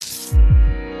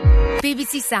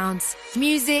BBC Sounds.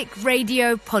 Music,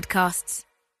 radio, podcasts.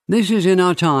 This is In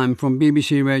Our Time from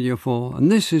BBC Radio 4, and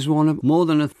this is one of more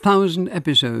than 1,000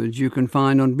 episodes you can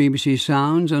find on BBC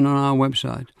Sounds and on our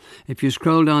website. If you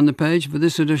scroll down the page for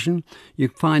this edition, you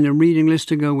find a reading list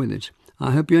to go with it.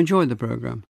 I hope you enjoyed the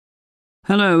programme.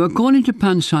 Hello, according to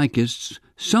panpsychists,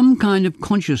 some kind of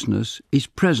consciousness is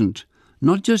present,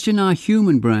 not just in our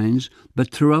human brains,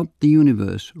 but throughout the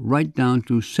universe, right down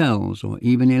to cells or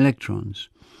even electrons.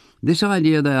 This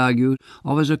idea, they argue,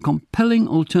 offers a compelling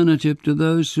alternative to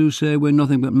those who say we're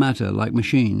nothing but matter, like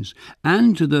machines,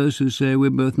 and to those who say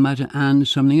we're both matter and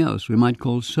something else we might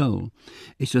call soul.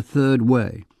 It's a third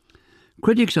way.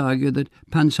 Critics argue that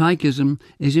panpsychism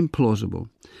is implausible,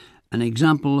 an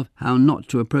example of how not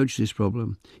to approach this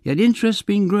problem. Yet interest's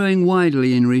been growing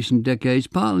widely in recent decades,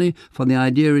 partly for the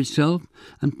idea itself,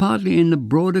 and partly in the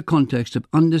broader context of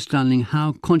understanding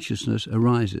how consciousness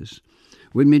arises.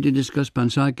 With me to discuss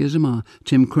panpsychism are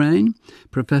Tim Crane,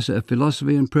 Professor of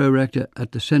Philosophy and Pro-Rector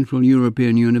at the Central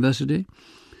European University,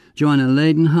 Joanna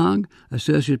Leidenhag,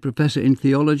 Associate Professor in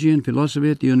Theology and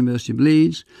Philosophy at the University of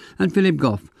Leeds, and Philip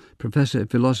Goff, Professor of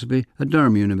Philosophy at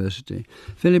Durham University.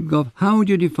 Philip Goff, how would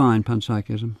you define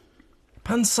panpsychism?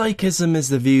 Panpsychism is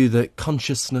the view that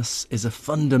consciousness is a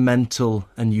fundamental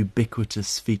and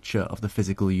ubiquitous feature of the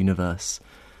physical universe.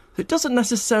 It doesn't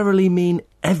necessarily mean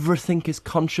everything is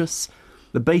conscious.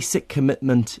 The basic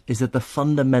commitment is that the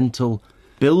fundamental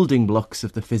building blocks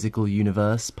of the physical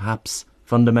universe, perhaps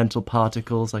fundamental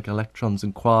particles like electrons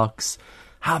and quarks,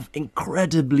 have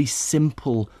incredibly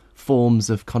simple forms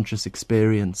of conscious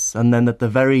experience, and then that the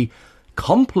very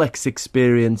complex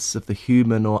experience of the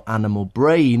human or animal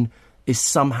brain is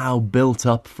somehow built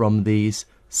up from these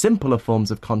simpler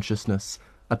forms of consciousness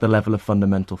at the level of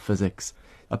fundamental physics.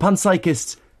 A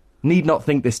panpsychist need not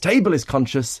think this table is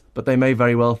conscious, but they may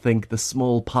very well think the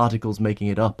small particles making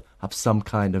it up have some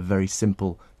kind of very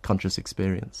simple conscious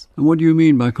experience. And what do you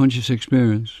mean by conscious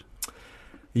experience?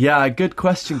 Yeah, good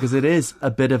question, because it is a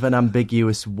bit of an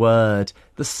ambiguous word.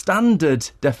 The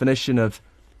standard definition of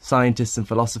scientists and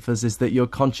philosophers is that your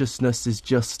consciousness is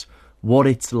just what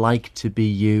it's like to be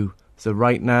you. So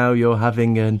right now you're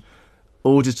having an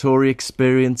auditory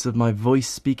experience of my voice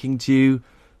speaking to you,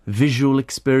 visual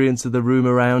experience of the room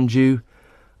around you,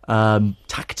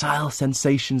 tactile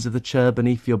sensations of the chair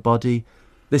beneath your body.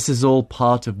 This is all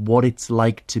part of what it's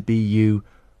like to be you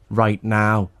right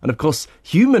now. And of course,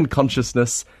 human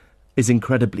consciousness is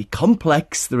incredibly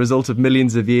complex, the result of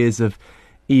millions of years of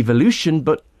evolution,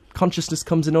 but consciousness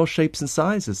comes in all shapes and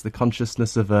sizes. The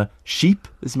consciousness of a sheep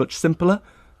is much simpler.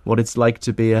 What it's like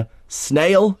to be a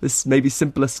snail is maybe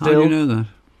simpler still. How do you know that?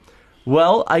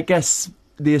 Well, I guess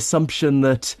the assumption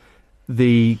that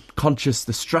the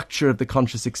structure of the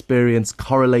conscious experience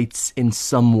correlates in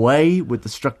some way with the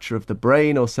structure of the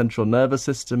brain or central nervous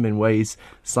system in ways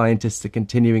scientists are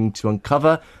continuing to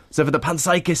uncover. So for the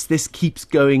panpsychist, this keeps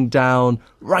going down,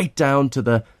 right down to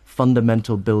the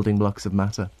fundamental building blocks of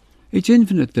matter. It's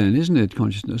infinite then, isn't it,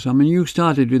 consciousness? I mean, you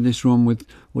started in this room with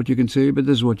what you can see, but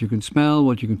there's what you can smell,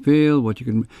 what you can feel,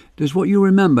 does what you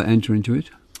remember enter into it?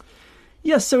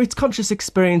 Yes, so its conscious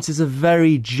experience is a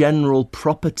very general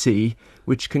property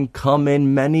which can come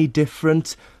in many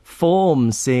different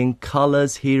forms, seeing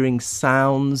colours, hearing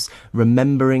sounds,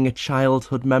 remembering a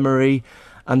childhood memory,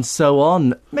 and so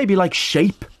on. Maybe like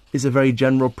shape is a very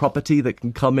general property that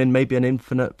can come in maybe an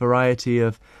infinite variety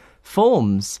of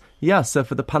forms. Yeah, so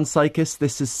for the panpsychist,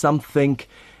 this is something,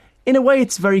 in a way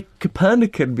it's very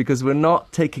Copernican, because we're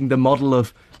not taking the model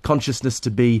of consciousness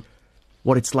to be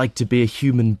what it's like to be a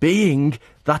human being.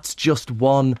 That's just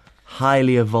one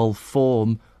highly evolved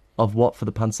form of what for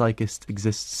the panpsychist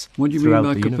exists. What do you mean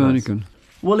by Copernican?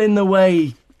 Well, in the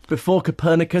way, before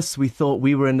Copernicus, we thought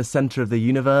we were in the centre of the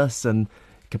universe, and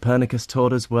Copernicus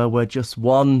taught us, well, we're just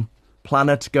one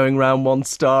planet going round one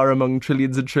star among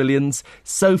trillions and trillions.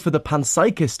 So for the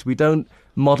panpsychist, we don't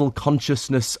model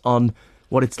consciousness on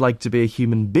what it's like to be a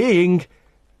human being.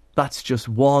 That's just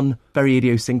one very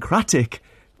idiosyncratic,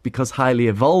 because highly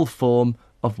evolved form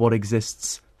of what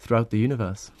exists throughout the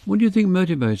universe. What do you think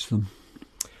motivates them?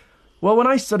 Well, when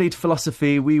I studied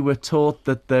philosophy, we were taught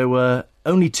that there were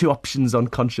only two options on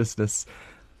consciousness.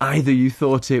 Either you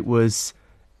thought it was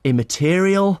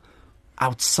immaterial,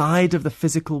 outside of the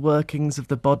physical workings of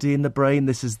the body and the brain,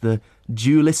 this is the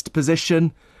dualist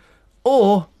position,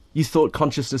 or you thought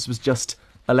consciousness was just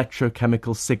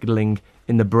electrochemical signalling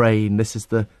in the brain, this is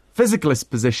the physicalist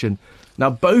position. Now,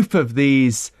 both of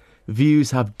these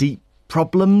views have deep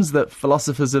problems that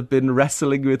philosophers have been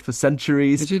wrestling with for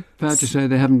centuries. Is it fair to say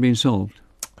they haven't been solved?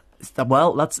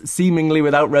 Well, that's seemingly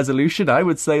without resolution. I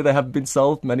would say they haven't been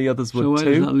solved. Many others would too. So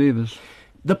where does that leave us?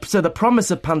 So the promise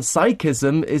of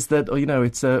panpsychism is that,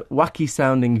 it's a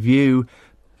wacky-sounding view,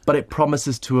 but it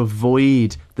promises to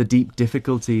avoid the deep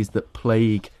difficulties that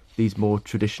plague these more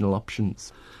traditional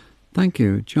options. Thank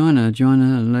you. Joanna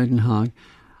Leidenhag.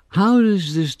 How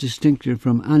is this distinctive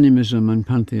from animism and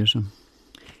pantheism?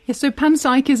 Yes, so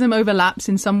panpsychism overlaps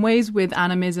in some ways with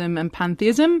animism and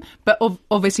pantheism, but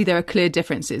obviously there are clear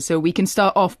differences. So we can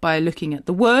start off by looking at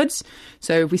the words.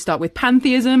 So if we start with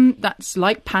pantheism, that's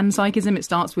like panpsychism. It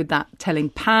starts with that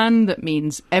telling pan, that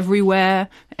means everywhere,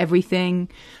 everything.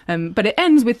 But it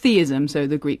ends with theism, so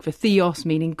the Greek for theos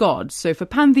meaning God. So for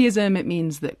pantheism, it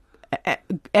means that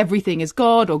everything is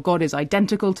God, or God is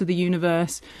identical to the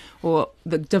universe, or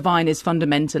the divine is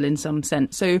fundamental in some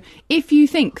sense. So if you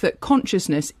think that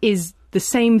consciousness is the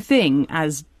same thing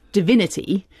as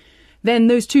divinity, then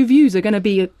those two views are going to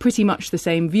be pretty much the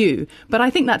same view. But I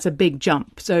think that's a big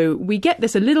jump. So we get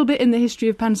this a little bit in the history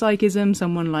of panpsychism.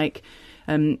 Someone like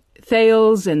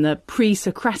Thales in the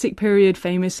pre-Socratic period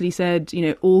famously said,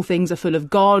 all things are full of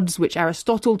gods, which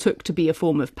Aristotle took to be a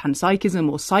form of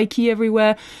panpsychism or psyche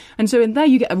everywhere. And so in there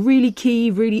you get a really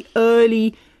key, really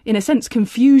early, in a sense,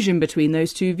 confusion between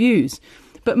those two views.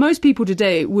 But most people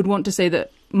today would want to say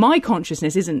that my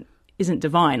consciousness isn't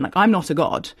divine. Like, I'm not a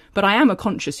god, but I am a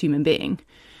conscious human being.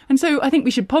 And so I think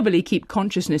we should probably keep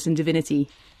consciousness and divinity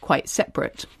quite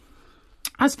separate.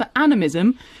 As for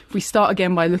animism, if we start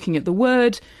again by looking at the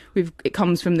word, it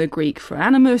comes from the Greek for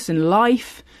animus and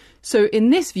life. So in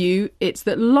this view, it's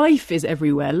that life is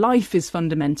everywhere. Life is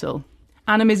fundamental.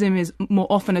 Animism is more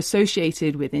often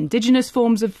associated with indigenous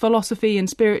forms of philosophy and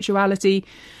spirituality.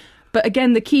 But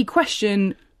again, the key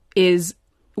question is,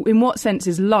 in what sense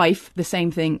is life the same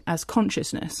thing as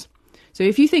consciousness? So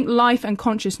if you think life and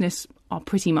consciousness are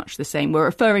pretty much the same, we're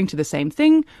referring to the same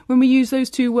thing when we use those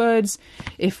two words.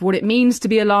 If what it means to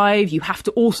be alive, you have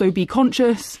to also be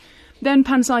conscious, then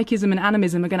panpsychism and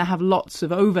animism are going to have lots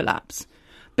of overlaps.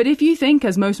 But if you think,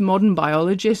 as most modern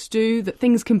biologists do, that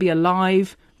things can be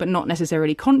alive but not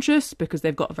necessarily conscious because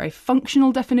they've got a very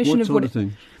functional definition of what it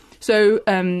is. So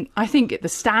I think the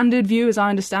standard view, as I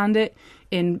understand it,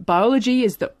 in biology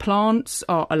is that plants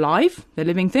are alive, they're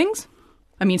living things.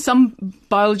 I mean, some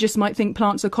biologists might think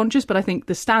plants are conscious, but I think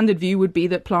the standard view would be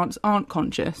that plants aren't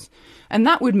conscious. And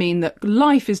that would mean that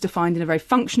life is defined in a very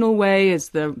functional way as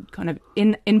the kind of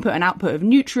input and output of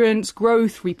nutrients,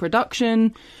 growth,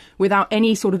 reproduction, without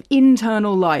any sort of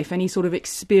internal life, any sort of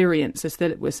experience, as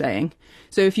Philip was saying.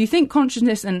 So if you think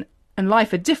consciousness and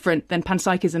life are different, then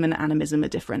panpsychism and animism are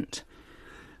different.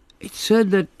 It's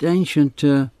said that ancient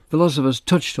philosophers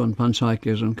touched on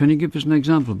panpsychism. Can you give us an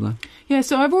example of that? Yeah,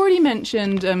 so I've already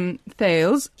mentioned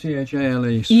Thales.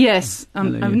 Thales. Yes,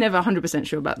 I'm never 100%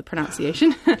 sure about the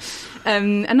pronunciation.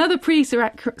 Another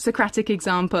pre-Socratic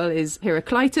example is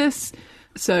Heraclitus.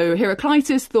 So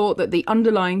Heraclitus thought that the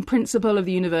underlying principle of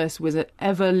the universe was an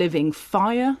ever-living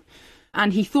fire,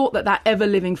 and he thought that that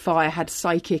ever-living fire had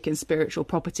psychic and spiritual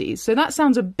properties. So that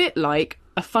sounds a bit like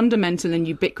a fundamental and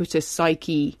ubiquitous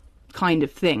psyche kind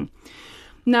of thing.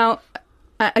 Now,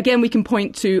 again, we can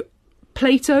point to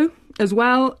Plato as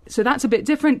well. So that's a bit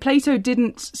different. Plato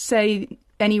didn't say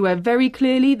anywhere very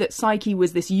clearly that psyche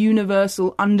was this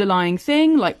universal underlying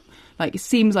thing, like it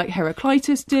seems like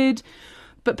Heraclitus did.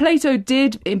 But Plato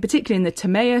did, in particular in the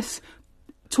Timaeus,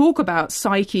 talk about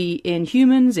psyche in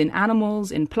humans, in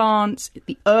animals, in plants,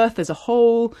 the earth as a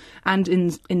whole, and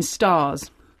in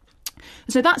stars.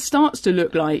 So that starts to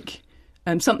look like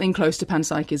something close to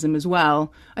panpsychism as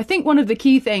well. I think one of the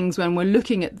key things when we're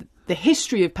looking at the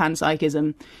history of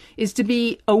panpsychism is to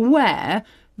be aware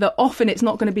that often it's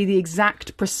not going to be the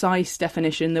exact precise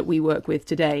definition that we work with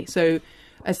today. So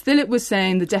as Philip was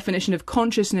saying, the definition of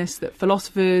consciousness that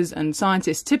philosophers and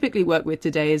scientists typically work with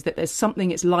today is that there's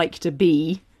something it's like to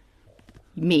be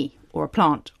me, or a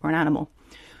plant, or an animal.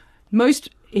 Most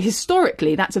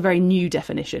historically, that's a very new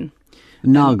definition.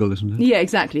 Nagel, isn't it? Yeah,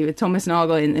 exactly, with Thomas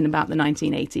Nagel in about the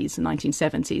 1980s and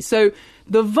 1970s. So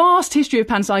the vast history of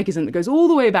panpsychism that goes all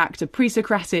the way back to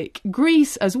pre-Socratic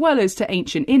Greece, as well as to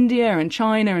ancient India and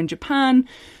China and Japan,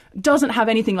 doesn't have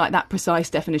anything like that precise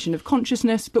definition of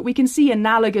consciousness, but we can see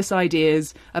analogous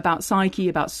ideas about psyche,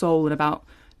 about soul, and about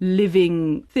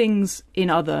living things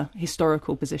in other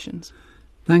historical positions.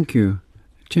 Thank you.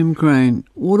 Tim Crane,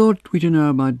 what ought we to know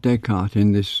about Descartes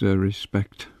in this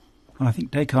respect? Well, I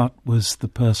think Descartes was the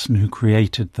person who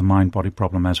created the mind-body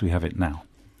problem as we have it now.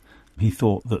 He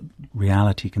thought that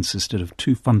reality consisted of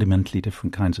two fundamentally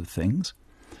different kinds of things.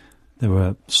 There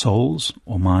were souls,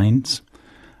 or minds,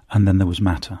 and then there was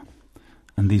matter.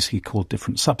 And these he called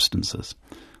different substances.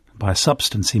 By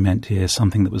substance he meant here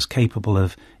something that was capable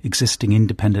of existing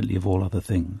independently of all other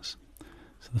things.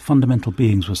 So the fundamental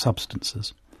beings were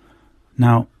substances.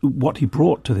 Now, what he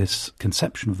brought to this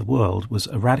conception of the world was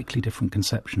a radically different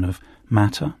conception of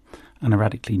matter and a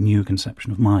radically new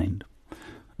conception of mind.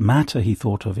 Matter he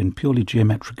thought of in purely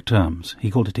geometric terms.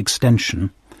 He called it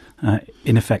extension,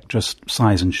 in effect just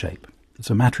size and shape.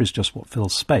 So matter is just what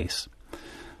fills space.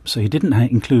 So he didn't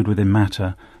include within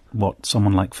matter what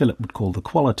someone like Philip would call the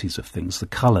qualities of things, the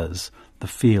colours, the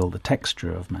feel, the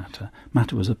texture of matter.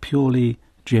 Matter was a purely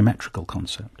geometrical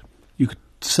concept. You could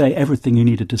say everything you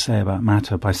needed to say about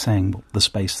matter by saying the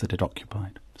space that it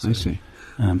occupied. So, I see.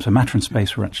 So matter and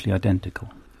space were actually identical.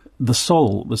 The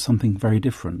soul was something very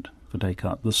different for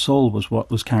Descartes. The soul was what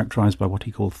was characterised by what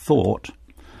he called thought.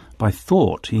 By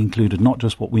thought, he included not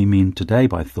just what we mean today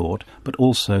by thought, but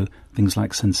also things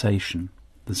like sensation,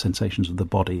 the sensations of the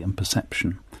body and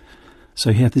perception.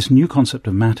 So he had this new concept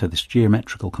of matter, this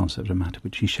geometrical concept of matter,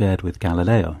 which he shared with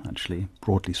Galileo, actually,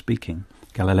 broadly speaking.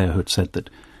 Galileo had said that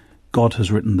God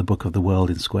has written the book of the world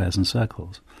in squares and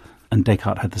circles. And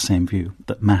Descartes had the same view,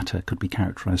 that matter could be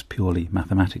characterised purely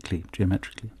mathematically,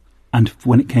 geometrically. And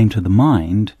when it came to the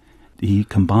mind, he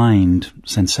combined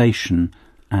sensation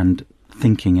and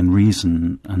thinking and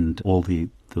reason and all the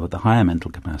higher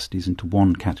mental capacities into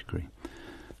one category.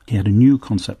 He had a new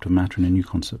concept of matter and a new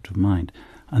concept of mind.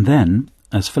 And then,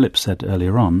 as Philip said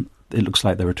earlier on, it looks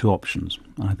like there are two options.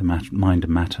 Either mind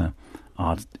and matter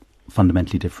are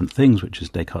fundamentally different things, which is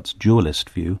Descartes' dualist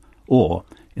view, or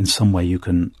in some way you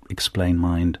can explain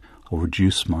mind or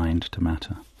reduce mind to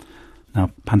matter.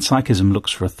 Now, panpsychism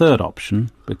looks for a third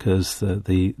option because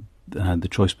the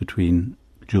choice between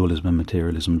dualism and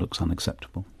materialism looks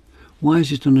unacceptable. Why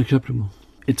is it unacceptable?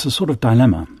 It's a sort of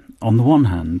dilemma. On the one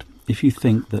hand, if you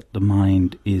think that the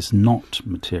mind is not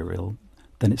material,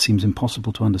 then it seems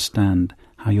impossible to understand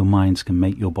how your minds can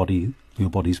make your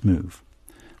bodies move.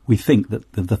 We think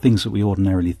that the things that we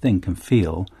ordinarily think and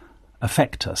feel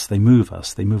affect us, they move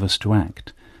us to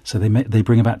act. So they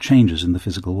bring about changes in the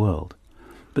physical world.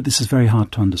 But this is very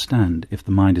hard to understand if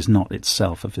the mind is not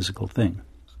itself a physical thing.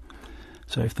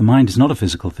 So if the mind is not a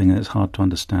physical thing, then it's hard to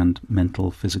understand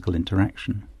mental-physical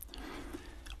interaction.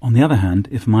 On the other hand,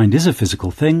 if mind is a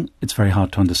physical thing, it's very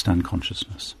hard to understand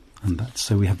consciousness. And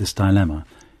so we have this dilemma.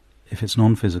 If it's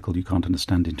non-physical, you can't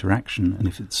understand interaction, and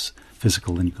if it's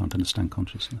physical, then you can't understand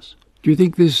consciousness. Do you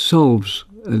think this solves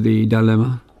the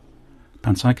dilemma?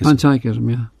 Panpsychism? Panpsychism,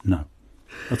 yeah. No.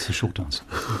 That's the short answer.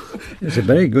 It's a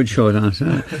very good short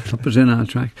answer. Up us in our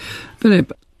track.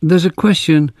 Philip, there's a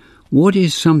question, what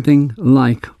is something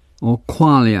like or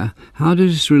qualia? How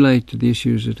does this relate to the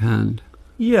issues at hand?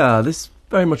 Yeah, this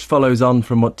very much follows on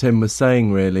from what Tim was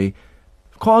saying, really.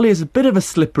 Qualia is a bit of a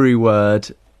slippery word,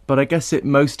 but I guess it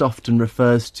most often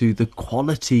refers to the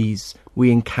qualities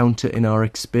we encounter in our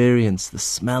experience. The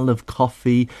smell of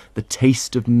coffee, the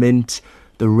taste of mint,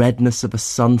 the redness of a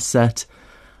sunset.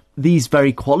 These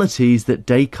very qualities that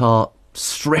Descartes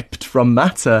stripped from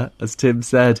matter, as Tim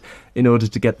said, in order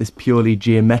to get this purely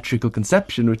geometrical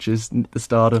conception, which is the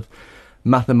start of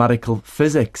mathematical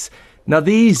physics. Now,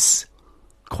 these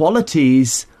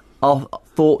qualities are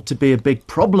thought to be a big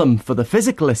problem for the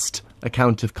physicalist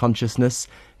account of consciousness,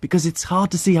 because it's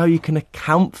hard to see how you can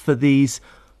account for these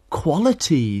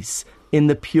qualities in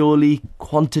the purely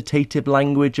quantitative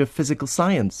language of physical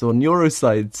science or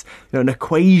neuroscience. You know, an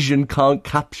equation can't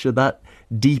capture that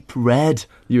deep red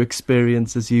you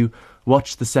experience as you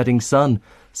watch the setting sun.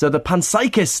 So the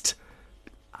panpsychist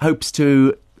hopes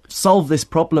to solve this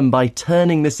problem by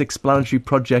turning this explanatory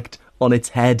project on its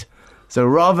head. So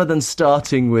rather than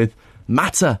starting with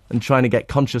matter and trying to get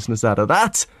consciousness out of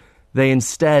that, they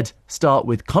instead start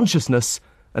with consciousness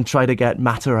and try to get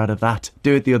matter out of that.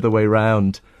 Do it the other way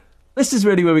round. This is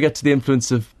really where we get to the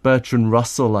influence of Bertrand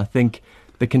Russell. I think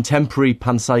the contemporary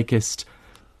panpsychist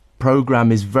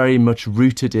programme is very much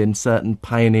rooted in certain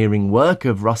pioneering work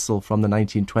of Russell from the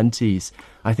 1920s.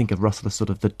 I think of Russell as sort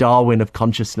of the Darwin of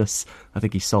consciousness. I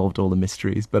think he solved all the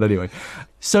mysteries. But anyway,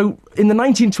 so in the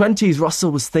 1920s,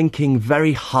 Russell was thinking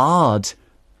very hard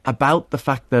about the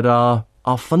fact that our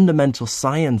fundamental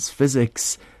science,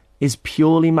 physics, is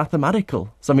purely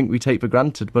mathematical, something we take for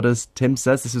granted. But as Tim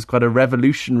says, this is quite a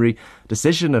revolutionary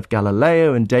decision of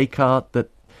Galileo and Descartes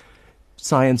that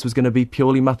science was going to be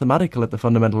purely mathematical at the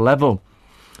fundamental level.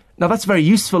 Now, that's very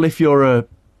useful if you're a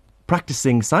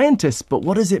practicing scientist, but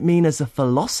what does it mean as a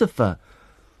philosopher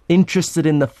interested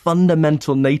in the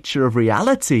fundamental nature of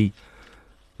reality,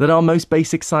 that our most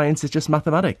basic science is just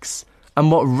mathematics?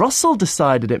 And what Russell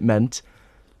decided it meant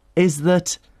is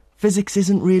that physics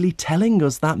isn't really telling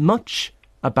us that much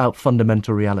about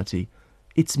fundamental reality.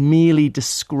 It's merely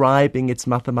describing its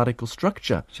mathematical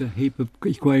structure. It's a heap of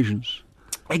equations.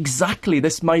 Exactly.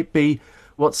 This might be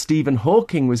what Stephen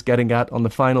Hawking was getting at on the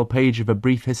final page of A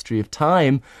Brief History of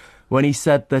Time, when he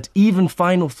said that even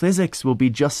final physics will be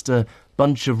just a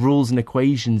bunch of rules and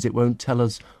equations. It won't tell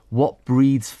us what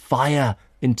breathes fire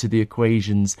into the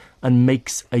equations and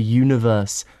makes a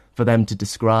universe for them to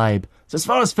describe. So as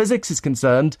far as physics is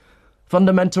concerned,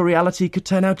 fundamental reality could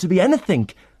turn out to be anything.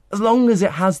 As long as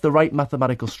it has the right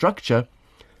mathematical structure,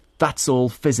 that's all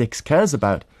physics cares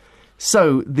about.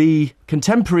 So the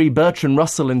contemporary Bertrand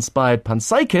Russell-inspired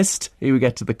panpsychist, here we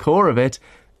get to the core of it,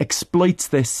 exploits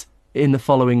this in the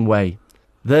following way.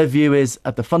 Their view is,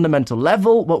 at the fundamental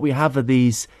level, what we have are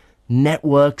these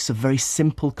networks of very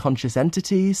simple conscious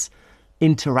entities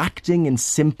interacting in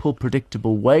simple,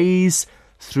 predictable ways,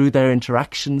 through their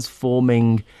interactions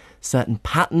forming certain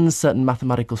patterns, certain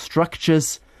mathematical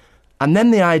structures. And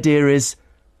then the idea is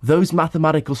those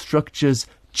mathematical structures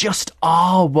just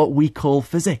are what we call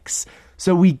physics.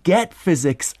 So we get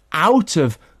physics out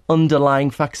of underlying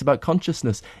facts about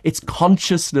consciousness. It's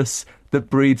consciousness that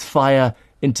breathes fire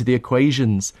into the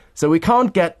equations. So we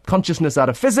can't get consciousness out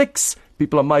of physics.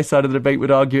 People on my side of the debate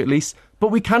would argue at least. But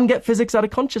we can get physics out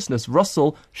of consciousness.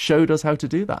 Russell showed us how to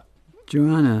do that.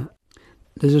 Joanna,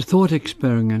 there's a thought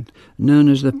experiment known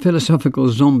as the philosophical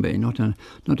zombie, not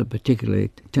a particularly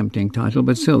tempting title,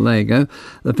 but still, there you go.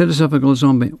 The philosophical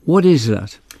zombie. What is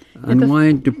that? And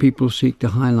why do people seek to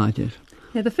highlight it?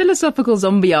 Yeah, the philosophical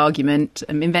zombie argument,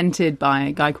 invented by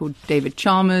a guy called David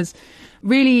Chalmers,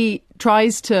 really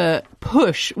tries to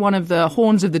push one of the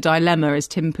horns of the dilemma, as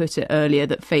Tim put it earlier,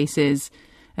 that faces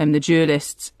the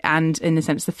dualists and, in a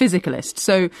sense, the physicalists.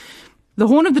 So the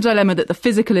horn of the dilemma that the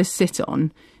physicalists sit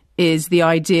on is the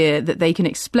idea that they can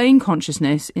explain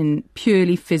consciousness in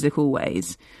purely physical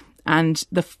ways. And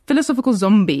the philosophical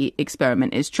zombie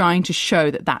experiment is trying to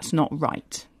show that that's not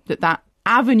right, that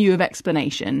avenue of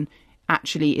explanation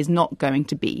actually is not going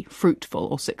to be fruitful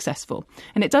or successful.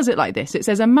 And it does it like this. It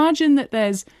says, imagine that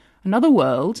there's another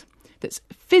world that's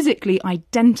physically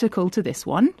identical to this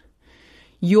one.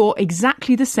 You're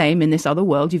exactly the same in this other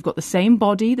world. You've got the same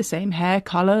body, the same hair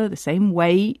colour, the same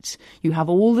weight. You have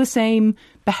all the same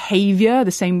behaviour,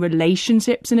 the same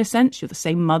relationships in a sense. You're the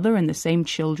same mother and the same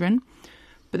children.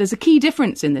 But there's a key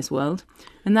difference in this world,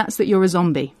 and that's that you're a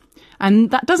zombie.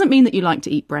 And that doesn't mean that you like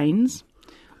to eat brains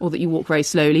or that you walk very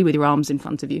slowly with your arms in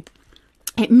front of you.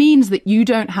 It means that you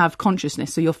don't have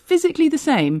consciousness. So you're physically the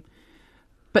same,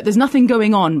 but there's nothing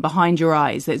going on behind your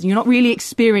eyes. You're not really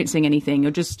experiencing anything.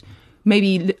 You're just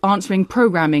maybe answering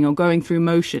programming or going through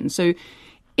motion. So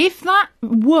if that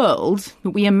world that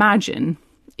we imagine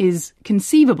is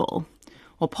conceivable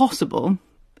or possible,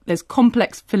 there's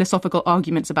complex philosophical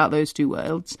arguments about those two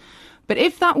worlds. But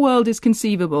if that world is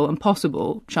conceivable and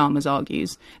possible, Chalmers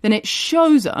argues, then it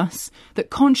shows us that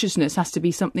consciousness has to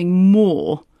be something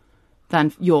more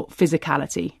than your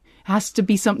physicality. It has to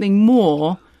be something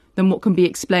more than what can be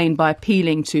explained by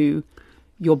appealing to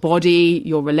your body,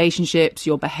 your relationships,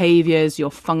 your behaviours,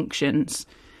 your functions,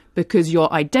 because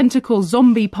your identical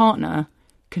zombie partner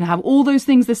can have all those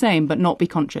things the same but not be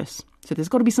conscious. So there's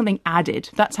got to be something added.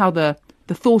 That's how the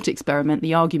thought experiment,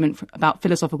 the argument about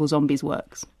philosophical zombies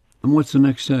works. And what's the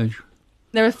next stage?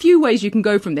 There are a few ways you can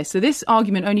go from this. So this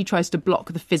argument only tries to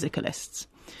block the physicalists.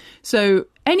 So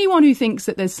anyone who thinks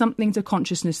that there's something to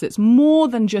consciousness that's more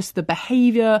than just the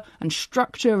behaviour and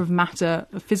structure of matter,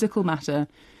 of physical matter,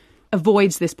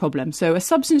 avoids this problem. So a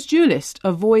substance dualist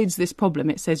avoids this problem.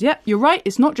 It says, yeah, you're right,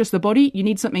 it's not just the body, you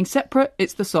need something separate,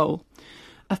 it's the soul.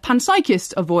 A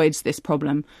panpsychist avoids this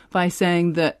problem by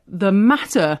saying that the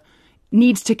matter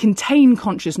needs to contain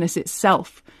consciousness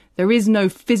itself. There is no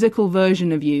physical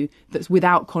version of you that's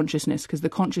without consciousness, because the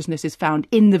consciousness is found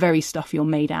in the very stuff you're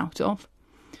made out of.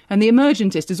 And the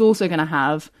emergentist is also going to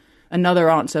have another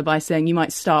answer by saying you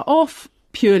might start off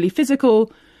purely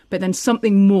physical, but then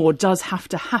something more does have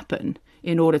to happen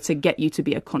in order to get you to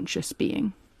be a conscious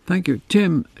being. Thank you.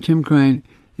 Tim Crane,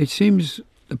 it seems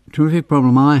the terrific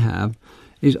problem I have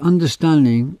is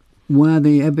understanding where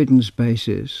the evidence base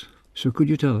is. So could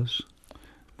you tell us?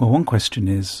 Well, one question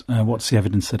is, what's the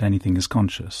evidence that anything is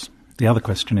conscious? The other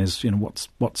question is,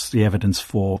 what's the evidence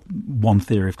for one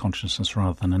theory of consciousness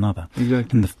rather than another?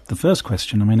 Exactly. And the first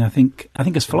question, I think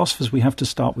as philosophers we have to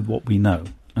start with what we know.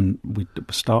 And we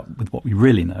start with what we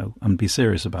really know and be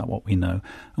serious about what we know.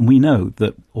 And we know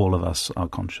that all of us are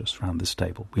conscious around this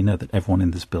table. We know that everyone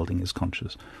in this building is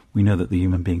conscious. We know that the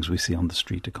human beings we see on the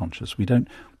street are conscious. We don't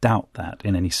doubt that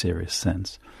in any serious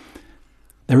sense.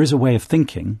 There is a way of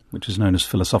thinking, which is known as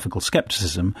philosophical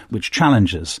skepticism, which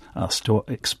challenges us to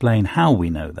explain how we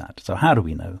know that. So how do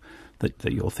we know that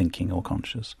you're thinking or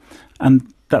conscious?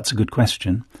 And that's a good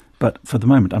question. But for the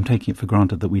moment, I'm taking it for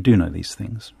granted that we do know these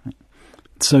things. Right?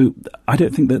 So I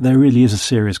don't think that there really is a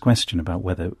serious question about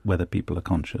whether people are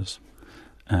conscious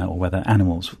or whether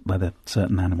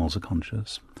certain animals are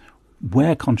conscious.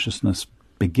 Where consciousness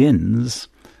begins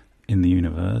in the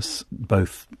universe,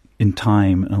 both in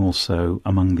time and also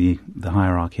among the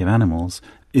hierarchy of animals,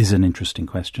 is an interesting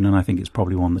question, and I think it's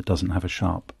probably one that doesn't have a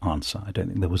sharp answer. I don't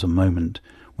think there was a moment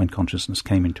when consciousness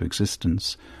came into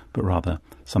existence, but rather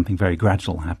something very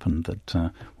gradual happened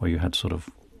that where you had sort of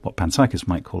what panpsychists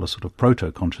might call a sort of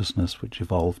proto-consciousness, which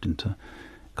evolved into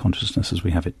consciousness as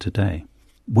we have it today.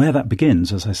 Where that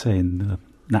begins, as I say, in the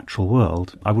natural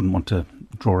world, I wouldn't want to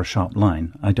draw a sharp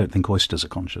line. I don't think oysters are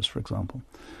conscious, for example.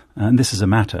 And this is a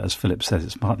matter, as Philip says,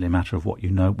 it's partly a matter of what we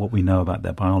know about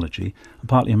their biology, and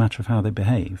partly a matter of how they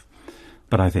behave.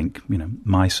 But I think,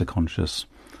 mice are conscious.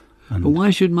 But why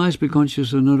should mice be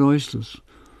conscious and not oysters?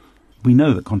 We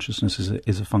know that consciousness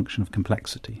is a function of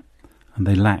complexity, and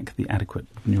they lack the adequate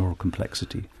neural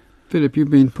complexity. Philip, you've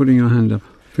been putting your hand up.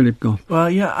 Philip Goff. Well,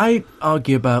 yeah, I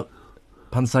argue about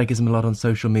panpsychism a lot on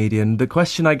social media, and the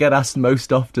question I get asked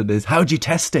most often is, how do you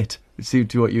test it? Which seems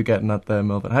to be what you're getting at there,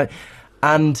 Melvyn.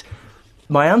 And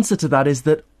my answer to that is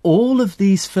that all of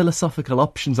these philosophical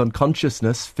options on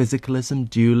consciousness, physicalism,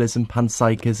 dualism,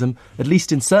 panpsychism, at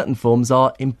least in certain forms,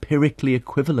 are empirically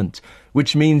equivalent,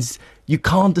 which means you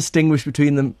can't distinguish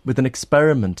between them with an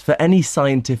experiment. For any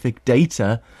scientific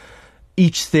data,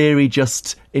 each theory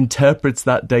just interprets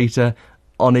that data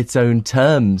on its own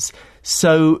terms.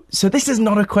 So this is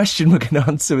not a question we're going to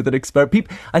answer with an experiment.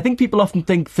 I think people often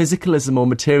think physicalism or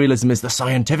materialism is the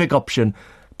scientific option,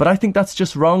 but I think that's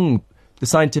just wrong. The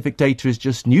scientific data is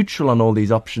just neutral on all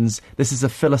these options. This is a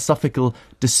philosophical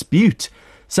dispute.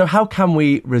 So how can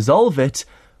we resolve it?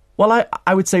 Well,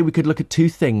 I would say we could look at two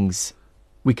things.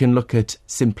 We can look at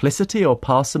simplicity or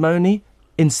parsimony.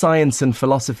 In science and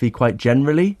philosophy, quite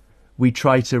generally, we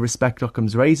try to respect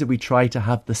Occam's razor. We try to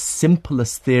have the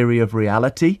simplest theory of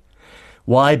reality.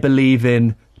 Why believe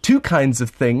in two kinds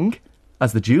of thing,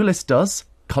 as the dualist does,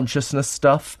 consciousness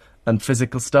stuff and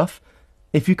physical stuff,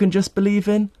 if you can just believe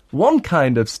in one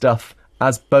kind of stuff,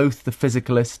 as both the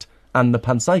physicalist and the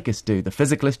panpsychist do. The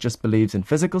physicalist just believes in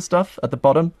physical stuff at the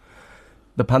bottom.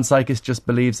 The panpsychist just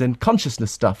believes in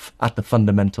consciousness stuff at the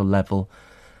fundamental level.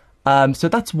 So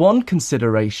that's one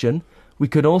consideration. We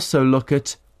could also look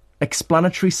at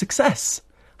explanatory success.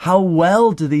 How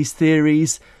well do these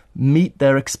theories meet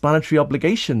their explanatory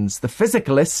obligations? The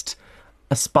physicalist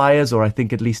aspires, or I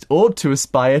think at least ought to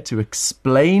aspire, to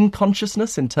explain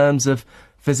consciousness in terms of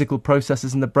physical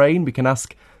processes in the brain. We can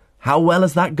ask, how well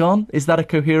has that gone? Is that a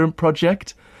coherent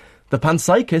project? The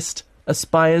panpsychist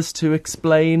aspires to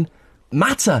explain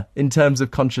matter in terms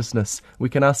of consciousness. We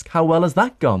can ask, how well has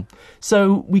that gone?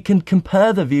 So we can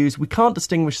compare the views. We can't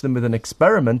distinguish them with an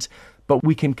experiment, but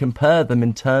we can compare them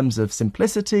in terms of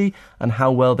simplicity and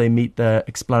how well they meet their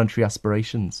explanatory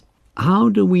aspirations. How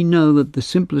do we know that the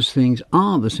simplest things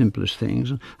are the simplest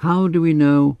things? How do we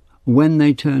know when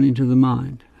they turn into the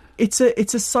mind? It's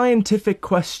a scientific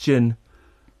question,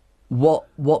 what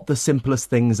the simplest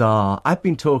things are. I've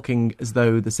been talking as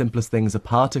though the simplest things are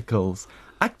particles.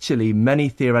 Actually, many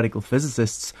theoretical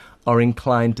physicists are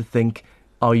inclined to think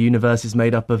our universe is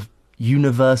made up of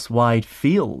universe-wide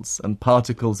fields, and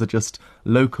particles are just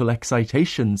local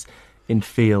excitations in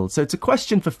fields. So it's a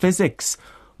question for physics,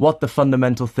 what the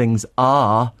fundamental things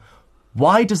are.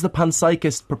 Why does the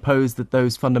panpsychist propose that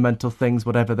those fundamental things,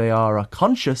 whatever they are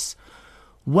conscious?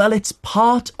 Well, it's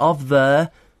part of their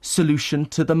solution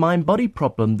to the mind-body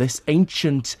problem, this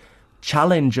ancient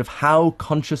challenge of how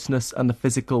consciousness and the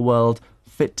physical world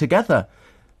fit together.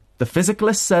 The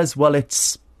physicalist says, well,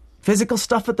 it's physical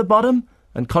stuff at the bottom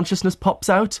and consciousness pops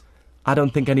out. I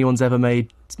don't think anyone's ever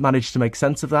managed to make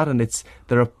sense of that, and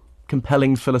there are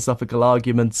compelling philosophical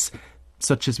arguments,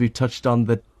 such as we've touched on,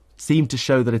 that seem to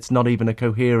show that it's not even a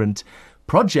coherent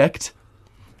project.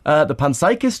 The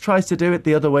panpsychist tries to do it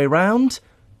the other way round,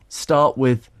 start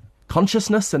with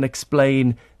consciousness and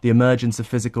explain the emergence of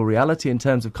physical reality in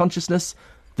terms of consciousness.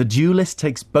 The dualist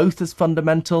takes both as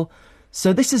fundamental.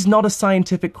 So this is not a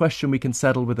scientific question we can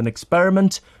settle with an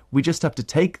experiment. We just have to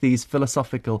take these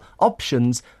philosophical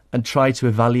options and try to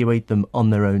evaluate them on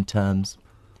their own terms.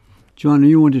 Joanna,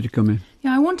 you wanted to come in.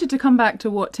 Yeah, I wanted to come back to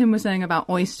what Tim was saying about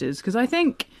oysters, because I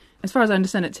think, as far as I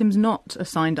understand it, Tim's not a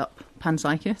signed-up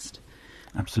panpsychist.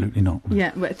 Absolutely not.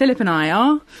 Yeah, but Philip and I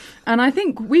are. And I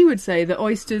think we would say that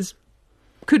oysters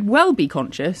could well be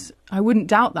conscious. I wouldn't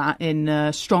doubt that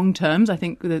in strong terms. I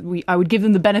think that I would give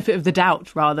them the benefit of the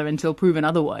doubt, rather, until proven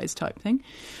otherwise type thing.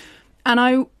 And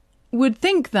I would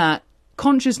think that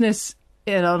consciousness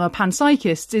on a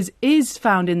panpsychist is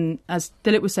found in, as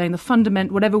Philip was saying, the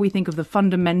whatever we think of the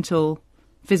fundamental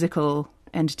physical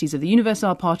entities of the universe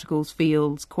are particles,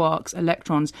 fields, quarks,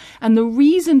 electrons. And the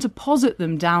reason to posit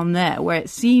them down there, where it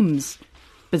seems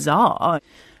bizarre,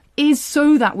 is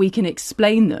so that we can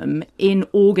explain them in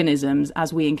organisms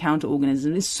as we encounter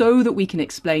organisms. It's so that we can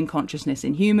explain consciousness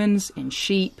in humans, in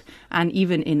sheep, and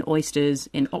even in oysters,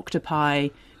 in octopi,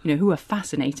 who are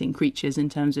fascinating creatures in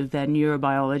terms of their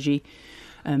neurobiology,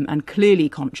 and clearly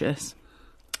conscious.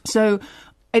 So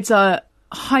it's a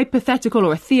hypothetical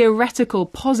or a theoretical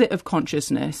posit of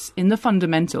consciousness in the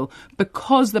fundamental,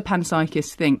 because the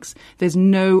panpsychist thinks there's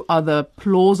no other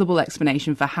plausible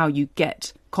explanation for how you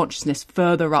get consciousness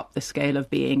further up the scale of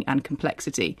being and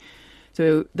complexity.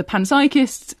 So the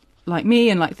panpsychist, like me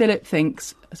and like Philip,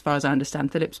 thinks, as far as I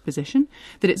understand Philip's position,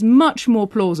 that it's much more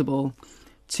plausible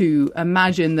to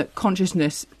imagine that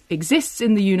consciousness exists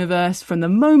in the universe from the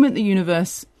moment the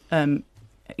universe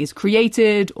is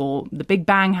created or the Big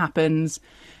Bang happens,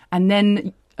 and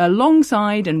then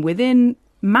alongside and within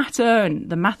matter and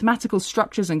the mathematical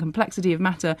structures and complexity of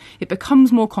matter, it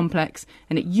becomes more complex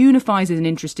and it unifies in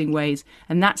interesting ways,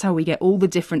 and that's how we get all the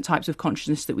different types of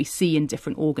consciousness that we see in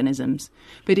different organisms.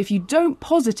 But if you don't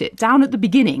posit it down at the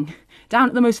beginning, down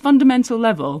at the most fundamental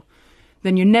level,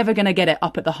 then you're never going to get it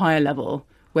up at the higher level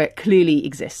where it clearly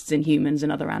exists in humans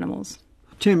and other animals.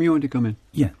 Tim, you want to come in?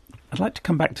 Yeah. I'd like to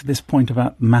come back to this point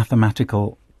about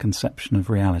mathematical conception of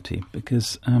reality,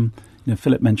 because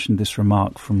Philip mentioned this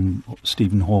remark from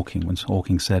Stephen Hawking when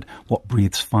Hawking said, "What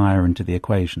breathes fire into the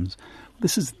equations?"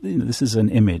 This is an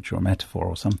image or a metaphor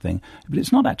or something, but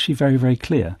it's not actually very, very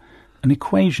clear. An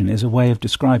equation is a way of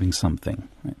describing something.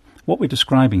 Right? What we're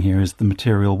describing here is the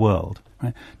material world.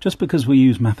 Right? Just because we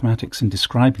use mathematics in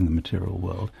describing the material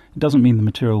world, it doesn't mean the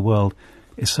material world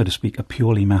is, so to speak, a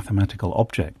purely mathematical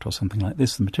object or something like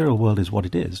this. The material world is what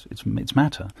it is. It's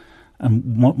matter.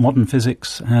 And modern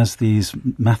physics has these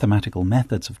mathematical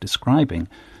methods of describing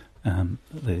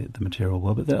the material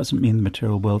world, but that doesn't mean the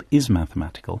material world is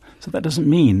mathematical. So that doesn't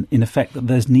mean, in effect, that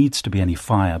there needs to be any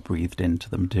fire breathed into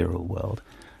the material world.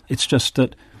 It's just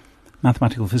that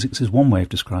mathematical physics is one way of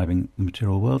describing the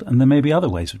material world, and there may be other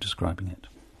ways of describing it.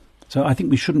 So I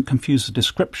think we shouldn't confuse the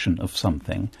description of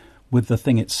something with the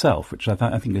thing itself, which I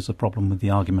think is the problem with the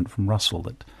argument from Russell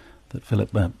that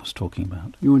Philip was talking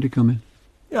about. You want to come in?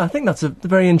 Yeah, I think that's a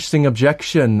very interesting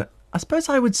objection. I suppose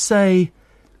I would say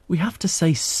we have to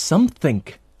say something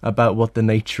about what the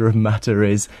nature of matter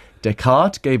is.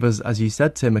 Descartes gave us, as you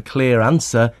said, Tim, a clear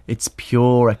answer. It's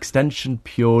pure extension,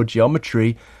 pure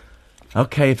geometry.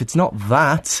 OK, if it's not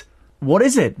that, what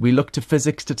is it? We look to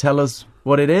physics to tell us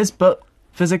what it is, but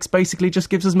physics basically just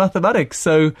gives us mathematics.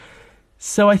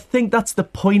 So I think that's the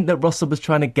point that Russell was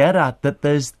trying to get at, that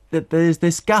there's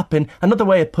this gap. And another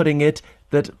way of putting it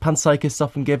that panpsychists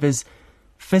often give is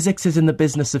physics is in the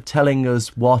business of telling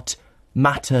us what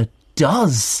matter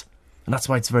does. And that's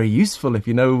why it's very useful. If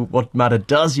you know what matter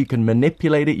does, you can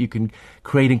manipulate it, you can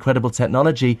create incredible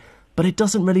technology. But it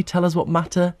doesn't really tell us what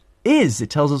matter is. It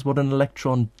tells us what an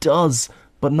electron does,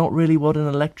 but not really what an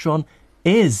electron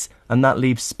is. And that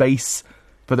leaves space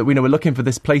for that. We're looking for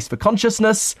this place for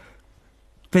consciousness.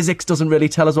 Physics doesn't really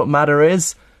tell us what matter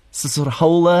is. It's a sort of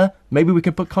hole there. Maybe we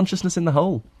could put consciousness in the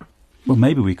hole. Well,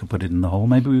 maybe we could put it in the hole.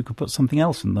 Maybe we could put something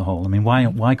else in the hole. I mean,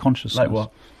 why consciousness? Like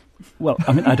what? Well,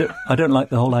 I mean, I don't like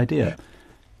the whole idea.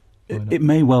 It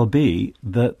may well be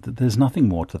that there's nothing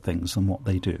more to things than what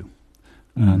they do,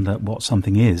 and that what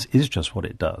something is just what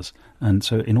it does. And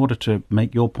so, in order to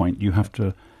make your point, you have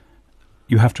to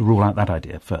rule out that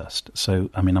idea first.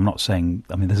 So, I mean, I'm not saying.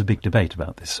 I mean, there's a big debate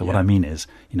about this. So, what I mean is,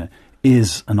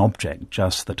 is an object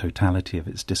just the totality of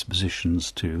its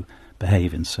dispositions to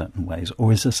behave in certain ways,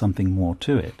 or is there something more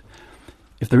to it?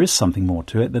 If there is something more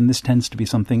to it, then this tends to be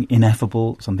something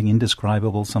ineffable, something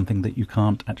indescribable, something that you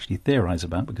can't actually theorize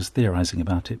about, because theorizing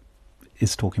about it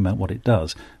is talking about what it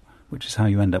does, which is how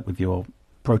you end up with your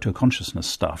proto-consciousness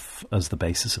stuff as the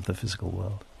basis of the physical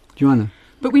world. Joanna?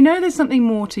 But we know there's something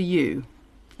more to you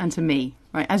and to me,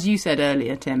 right? As you said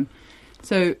earlier, Tim.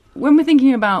 So when we're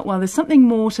thinking about, well, there's something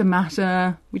more to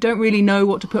matter, we don't really know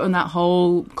what to put on that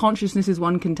whole, consciousness is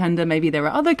one contender, maybe there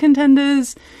are other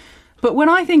contenders. But when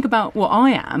I think about what I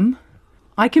am,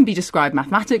 I can be described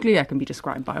mathematically, I can be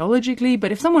described biologically,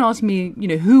 but if someone asks me,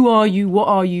 who are you, what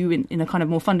are you in a kind of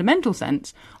more fundamental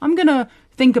sense, I'm going to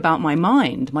think about my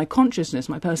mind, my consciousness,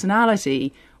 my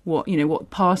personality, what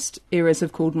past eras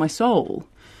have called my soul.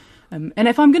 And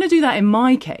if I'm going to do that in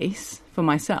my case, for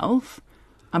myself,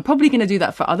 I'm probably going to do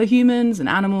that for other humans and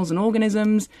animals and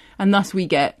organisms, and thus we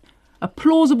get a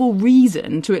plausible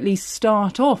reason to at least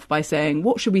start off by saying,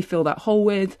 what should we fill that hole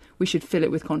with? We should fill it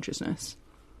with consciousness.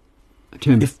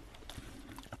 Tim?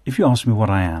 If you ask me what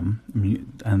I am,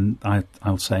 and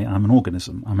I'll say I'm an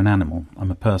organism, I'm an animal,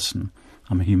 I'm a person,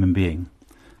 I'm a human being.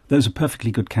 Those are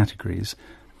perfectly good categories,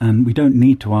 and we don't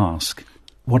need to ask,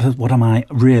 what am I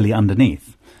really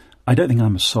underneath? I don't think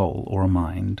I'm a soul or a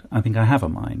mind. I think I have a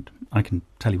mind. I can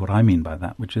tell you what I mean by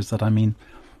that, which is that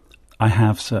I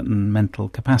have certain mental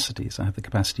capacities. I have the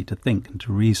capacity to think and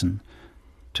to reason,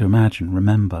 to imagine,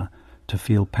 remember, to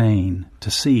feel pain,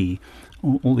 to see,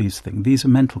 all these things. These are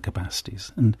mental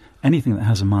capacities, and anything that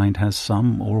has a mind has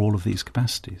some or all of these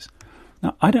capacities.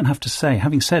 Now, I don't have to say,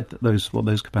 having said that what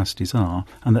those capacities are,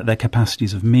 and that they're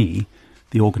capacities of me,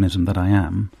 the organism that I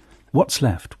am, what's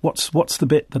left? What's the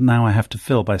bit that now I have to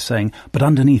fill by saying, but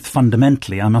underneath,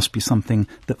 fundamentally, I must be something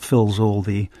that fills all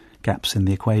the gaps in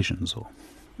the equations? Or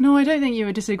No, I don't think you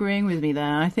were disagreeing with me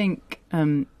there. I think,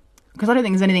 because I don't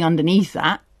think there's anything underneath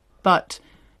that, but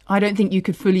I don't think you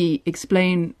could fully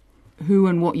explain who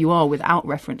and what you are without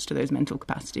reference to those mental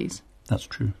capacities. That's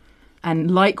true.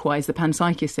 And likewise, the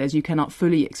panpsychist says you cannot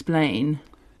fully explain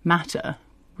matter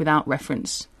without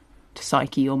reference to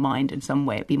psyche or mind in some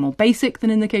way. It'd be more basic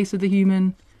than in the case of the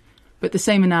human, but the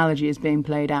same analogy is being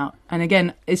played out. And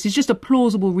again, this is just a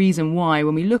plausible reason why,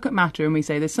 when we look at matter and we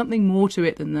say there's something more to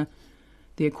it than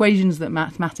the equations that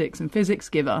mathematics and physics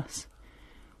give us,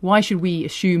 why should we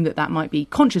assume that that might be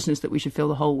consciousness that we should fill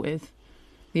the hole with?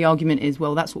 The argument is,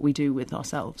 well, that's what we do with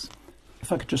ourselves.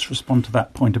 If I could just respond to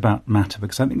that point about matter,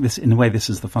 because I think this, in a way, this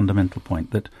is the fundamental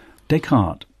point, that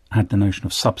Descartes had the notion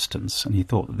of substance, and he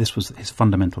thought that this was his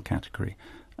fundamental category.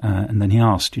 And then he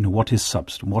asked, what is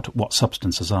substance? What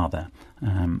substances are there?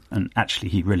 And actually,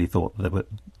 he really thought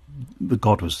that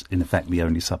God was, in effect, the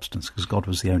only substance, because God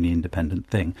was the only independent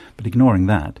thing. But ignoring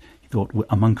that, he thought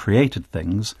among created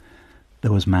things,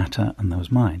 there was matter and there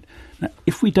was mind. Now,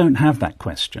 if we don't have that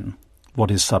question, what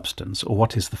is substance, or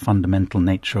what is the fundamental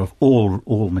nature of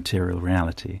all material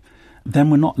reality, then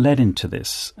we're not led into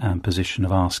this position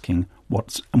of asking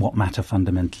what matter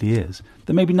fundamentally is.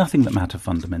 There may be nothing that matter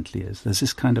fundamentally is. There's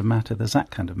this kind of matter, there's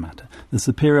that kind of matter. There's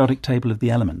the periodic table of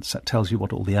the elements that tells you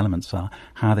what all the elements are,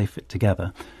 how they fit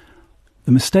together.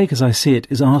 The mistake, as I see it,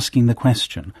 is asking the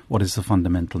question, what is the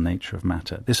fundamental nature of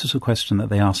matter? This is a question that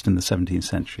they asked in the 17th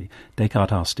century.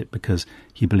 Descartes asked it because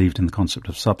he believed in the concept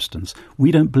of substance.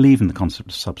 We don't believe in the concept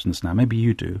of substance now. Maybe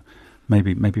you do.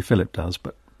 Maybe Philip does,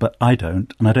 but I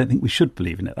don't, and I don't think we should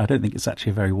believe in it. I don't think it's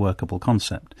actually a very workable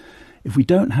concept. If we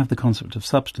don't have the concept of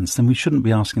substance, then we shouldn't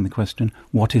be asking the question,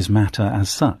 what is matter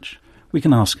as such? We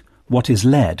can ask, what is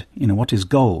lead? What is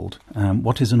gold?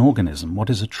 What is an organism? What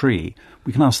is a tree?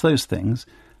 We can ask those things,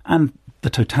 and the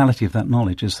totality of that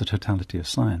knowledge is the totality of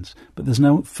science. But there's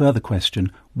no further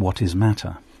question, what is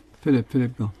matter?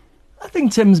 Philip, go. I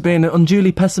think Tim's being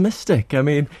unduly pessimistic.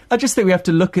 I just think we have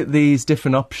to look at these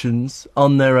different options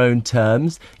on their own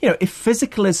terms. If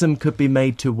physicalism could be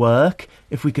made to work,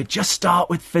 if we could just start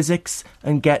with physics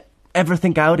and get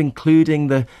everything out, including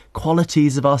the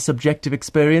qualities of our subjective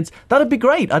experience, that'd be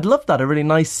great. I'd love that, a really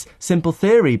nice, simple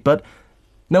theory. But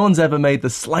no one's ever made the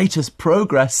slightest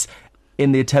progress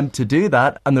in the attempt to do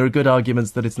that, and there are good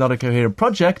arguments that it's not a coherent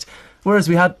project. Whereas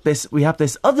we have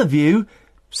this other view,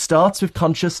 starts with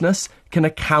consciousness, can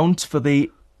account for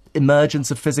the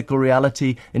emergence of physical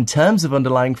reality in terms of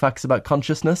underlying facts about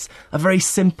consciousness. A very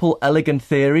simple, elegant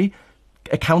theory,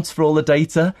 accounts for all the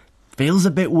data, feels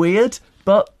a bit weird,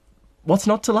 but what's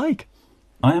not to like?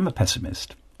 I am a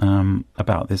pessimist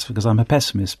about this, because I'm a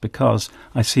pessimist because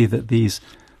I see that these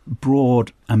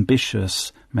broad,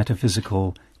 ambitious,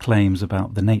 metaphysical claims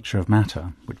about the nature of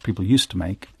matter, which people used to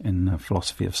make in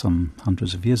philosophy of some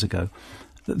hundreds of years ago,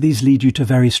 that these lead you to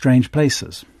very strange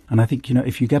places. And I think,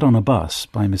 if you get on a bus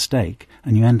by mistake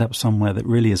and you end up somewhere that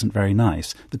really isn't very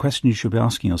nice, the question you should be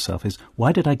asking yourself is,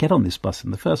 why did I get on this bus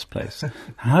in the first place?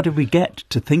 How did we get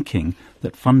to thinking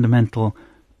that fundamental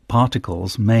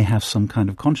particles may have some kind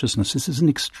of consciousness? This is an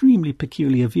extremely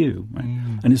peculiar view, right?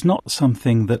 And it's not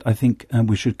something that I think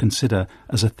we should consider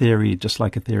as a theory, just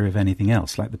like a theory of anything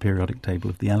else, like the periodic table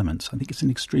of the elements. I think it's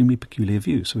an extremely peculiar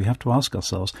view. So we have to ask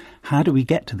ourselves, how do we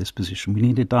get to this position? We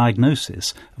need a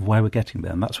diagnosis of why we're getting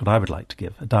there, and that's what I would like to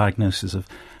give, a diagnosis of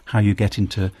how you get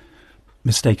into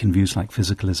mistaken views like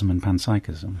physicalism and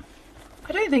panpsychism.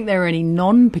 I don't think there are any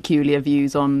non-peculiar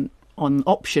views on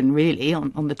option, really,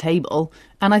 on the table.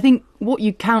 And I think what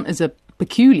you count as a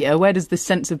peculiar, where does the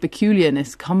sense of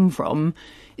peculiarness come from,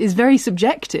 is very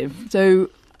subjective. So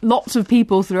lots of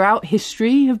people throughout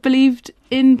history have believed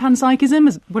in panpsychism,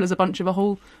 as well as a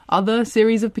whole other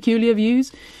series of peculiar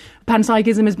views.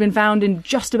 Panpsychism has been found in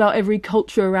just about every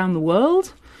culture around the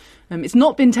world. It's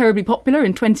not been terribly popular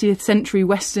in 20th century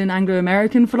Western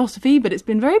Anglo-American philosophy, but it's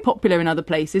been very popular in other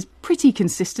places pretty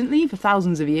consistently for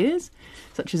thousands of years,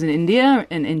 such as in India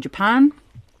and in Japan.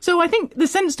 So I think the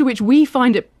sense to which we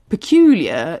find it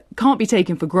peculiar can't be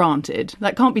taken for granted.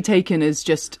 That can't be taken as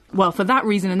just, well, for that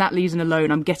reason and that reason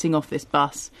alone, I'm getting off this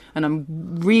bus and I'm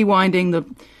rewinding the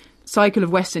cycle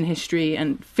of Western history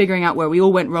and figuring out where we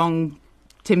all went wrong,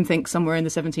 Tim thinks somewhere in the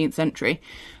 17th century.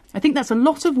 I think that's a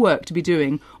lot of work to be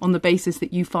doing on the basis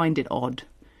that you find it odd,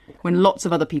 when lots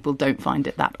of other people don't find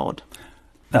it that odd.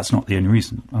 That's not the only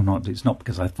reason. It's not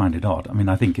because I find it odd. I mean,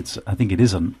 I think it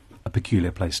is a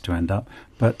peculiar place to end up.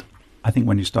 But I think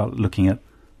when you start looking at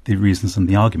the reasons and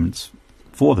the arguments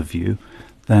for the view,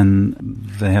 then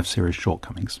they have serious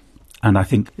shortcomings. And I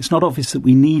think it's not obvious that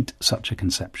we need such a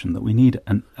conception, that we need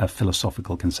a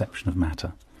philosophical conception of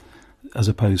matter, as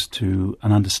opposed to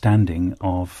an understanding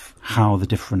of how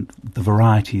the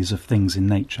varieties of things in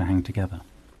nature hang together.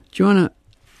 Joanna,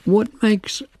 what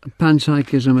makes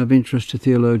panpsychism of interest to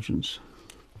theologians?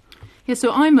 Yeah,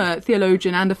 so I'm a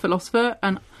theologian and a philosopher,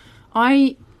 and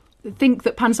I think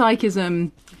that panpsychism,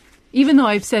 even though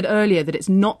I've said earlier that it's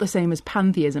not the same as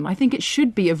pantheism, I think it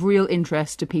should be of real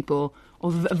interest to people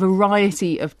of a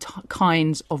variety of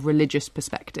kinds of religious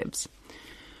perspectives.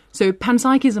 So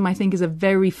panpsychism, I think, is a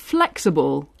very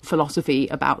flexible philosophy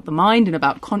about the mind and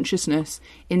about consciousness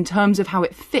in terms of how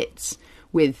it fits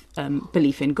with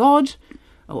belief in God,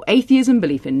 or atheism,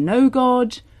 belief in no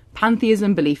God,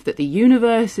 pantheism, belief that the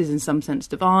universe is in some sense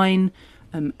divine,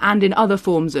 and in other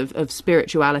forms of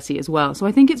spirituality as well. So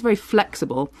I think it's very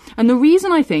flexible. And the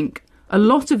reason I think a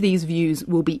lot of these views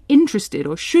will be interested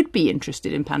or should be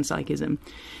interested in panpsychism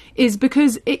is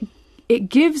because it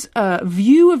gives a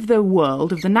view of the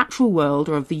world, of the natural world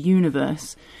or of the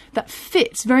universe, that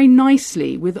fits very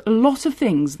nicely with a lot of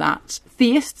things that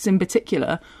theists in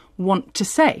particular want to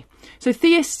say. So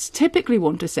theists typically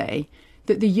want to say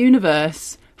that the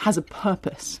universe has a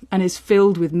purpose and is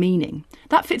filled with meaning.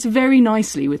 That fits very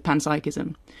nicely with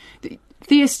panpsychism.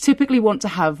 Theists typically want to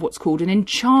have what's called an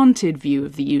enchanted view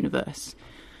of the universe.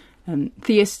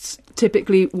 Theists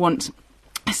typically want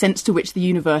a sense to which the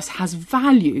universe has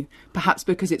value, perhaps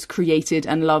because it's created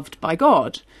and loved by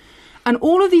God. And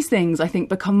all of these things, I think,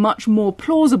 become much more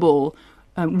plausible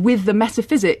with the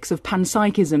metaphysics of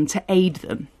panpsychism to aid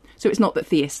them. So it's not that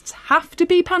theists have to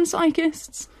be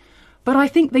panpsychists, but I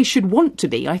think they should want to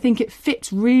be. I think it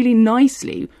fits really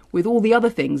nicely with all the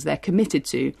other things they're committed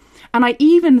to. And I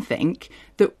even think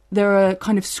that there are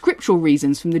kind of scriptural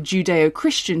reasons from the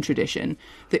Judeo-Christian tradition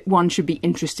that one should be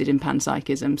interested in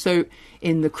panpsychism. So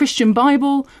in the Christian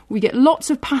Bible, we get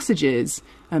lots of passages,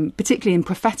 particularly in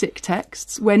prophetic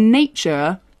texts, where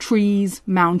nature, trees,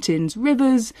 mountains,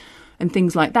 rivers, and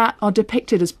things like that are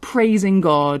depicted as praising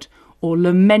God or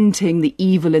lamenting the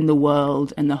evil in the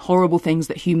world and the horrible things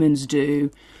that humans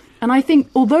do. And I think,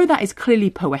 although that is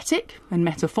clearly poetic and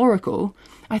metaphorical,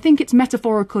 I think it's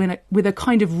metaphorical with a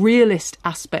kind of realist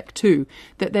aspect too,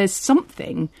 that there's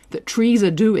something that trees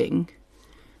are doing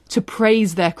to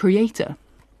praise their creator.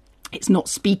 It's not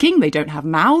speaking, they don't have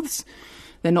mouths,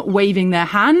 they're not waving their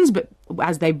hands but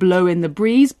as they blow in the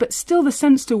breeze, but still the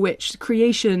sense to which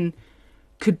creation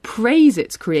could praise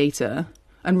its creator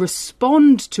and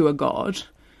respond to a God,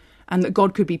 and that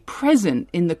God could be present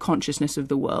in the consciousness of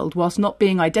the world whilst not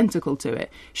being identical to it,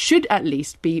 should at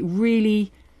least be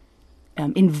really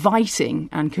inviting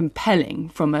and compelling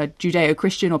from a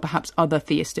Judeo-Christian or perhaps other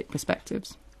theistic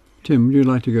perspectives. Tim, would you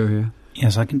like to go here?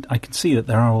 Yes, I can see that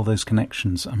there are all those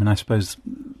connections. I mean, I suppose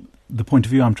the point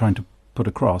of view I'm trying to put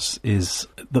across is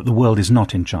that the world is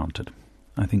not enchanted.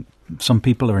 I think some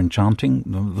people are enchanting.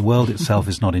 The world itself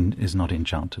is not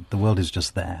enchanted. The world is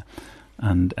just there,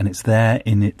 and it's there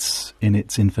in its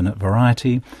infinite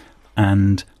variety.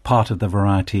 And part of the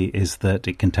variety is that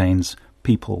it contains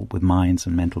people with minds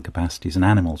and mental capacities, and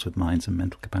animals with minds and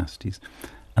mental capacities,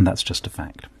 and that's just a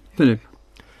fact. Philip?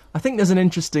 I think there's an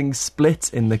interesting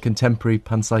split in the contemporary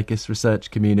panpsychist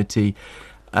research community,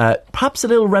 perhaps a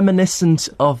little reminiscent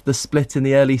of the split in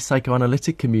the early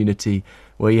psychoanalytic community,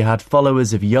 where you had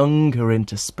followers of Jung who were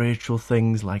into spiritual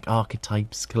things like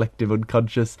archetypes, collective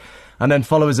unconscious, and then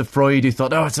followers of Freud who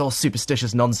thought, oh, it's all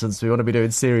superstitious nonsense, we want to be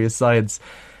doing serious science.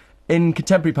 In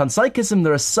contemporary panpsychism,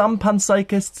 there are some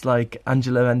panpsychists like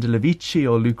Angelo Andelevici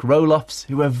or Luke Roelofs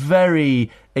who are very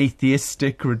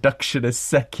atheistic, reductionist,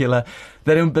 secular.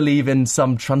 They don't believe in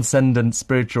some transcendent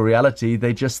spiritual reality.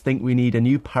 They just think we need a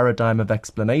new paradigm of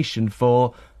explanation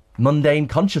for mundane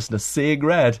consciousness, seeing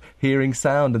red, hearing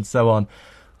sound, and so on.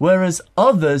 Whereas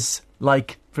others,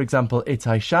 like, for example,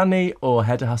 Itai Shani or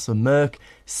Hedda Hassel Mørch,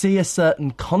 see a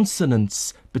certain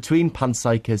consonance between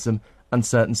panpsychism and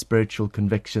certain spiritual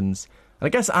convictions. And I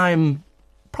guess I'm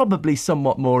probably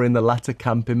somewhat more in the latter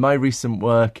camp. In my recent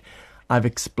work, I've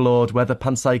explored whether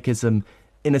panpsychism,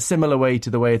 in a similar way to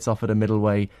the way it's offered a middle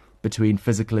way between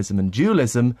physicalism and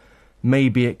dualism,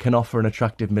 maybe it can offer an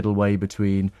attractive middle way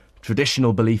between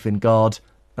traditional belief in God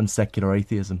and secular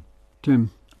atheism.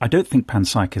 Tim? I don't think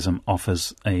panpsychism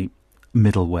offers a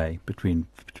middle way between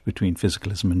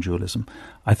physicalism and dualism.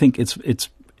 I think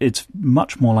it's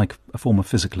much more like a form of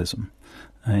physicalism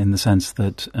in the sense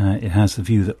that it has the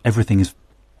view that everything is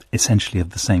essentially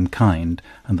of the same kind,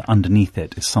 and that underneath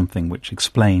it is something which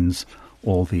explains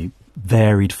all the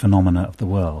varied phenomena of the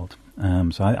world.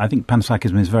 So I think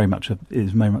panpsychism is very much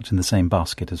in the same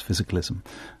basket as physicalism.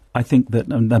 I think that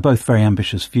they're both very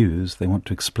ambitious views. They want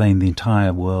to explain the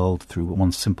entire world through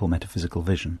one simple metaphysical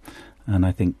vision. And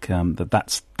I think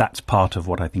that's part of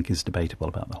what I think is debatable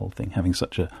about the whole thing, having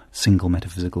such a single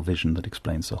metaphysical vision that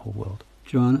explains the whole world.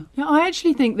 Joanna? Yeah, I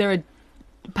actually think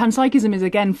panpsychism is,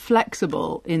 again,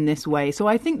 flexible in this way. So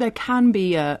I think there can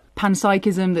be a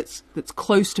panpsychism that's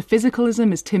close to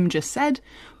physicalism, as Tim just said.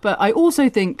 But I also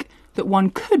think that one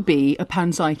could be a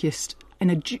panpsychist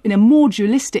in a more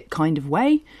dualistic kind of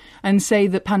way and say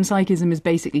that panpsychism is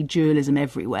basically dualism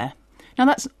everywhere. Now,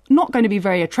 that's not going to be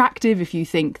very attractive if you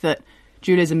think that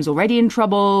dualism is already in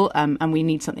trouble and we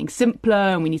need something simpler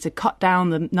and we need to cut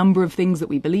down the number of things that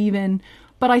we believe in.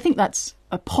 But I think that's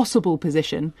a possible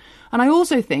position. And I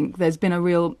also think there's been a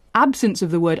real absence of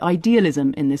the word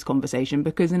idealism in this conversation,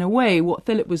 because in a way what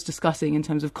Philip was discussing in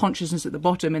terms of consciousness at the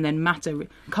bottom and then matter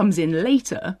comes in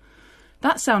later,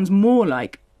 that sounds more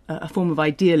like a form of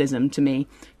idealism to me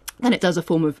than it does a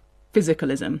form of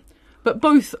physicalism. But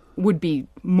both would be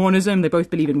monism. They both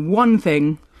believe in one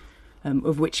thing,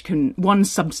 of which one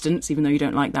substance, even though you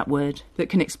don't like that word, that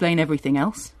can explain everything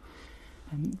else.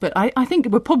 But I think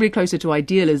we're probably closer to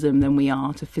idealism than we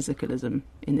are to physicalism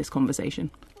in this conversation.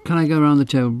 Can I go around the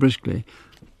table briskly?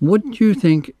 What do you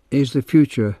think is the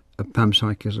future of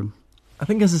panpsychism? I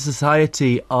think as a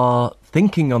society, our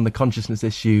thinking on the consciousness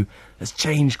issue has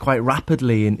changed quite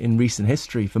rapidly in recent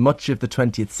history. For much of the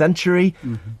 20th century,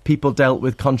 people dealt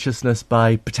with consciousness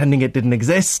by pretending it didn't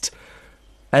exist.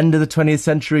 End of the 20th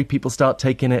century, people start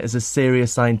taking it as a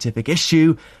serious scientific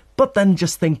issue, but then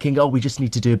just thinking, we just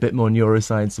need to do a bit more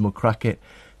neuroscience and we'll crack it.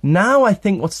 Now I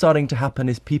think what's starting to happen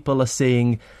is people are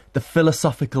seeing the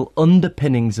philosophical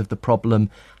underpinnings of the problem,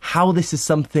 how this is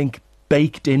something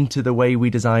baked into the way we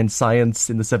designed science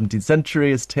in the 17th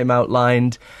century, as Tim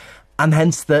outlined, and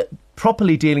hence that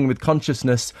properly dealing with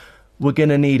consciousness, we're going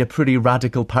to need a pretty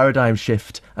radical paradigm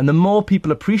shift. And the more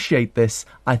people appreciate this,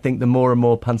 I think the more and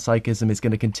more panpsychism is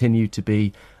going to continue to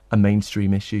be a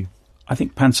mainstream issue. I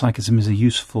think panpsychism is a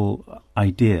useful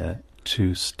idea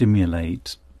to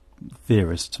stimulate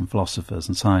theorists and philosophers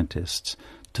and scientists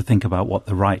to think about what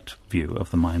the right view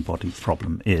of the mind-body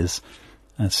problem is,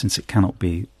 since it cannot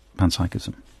be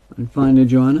panpsychism. And finally,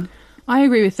 Joanna? I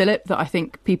agree with Philip that I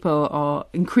think people are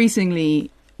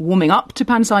increasingly warming up to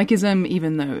panpsychism,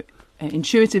 even though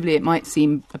intuitively it might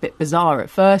seem a bit bizarre at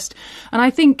first. And I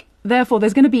think, therefore,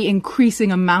 there's going to be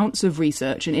increasing amounts of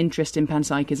research and interest in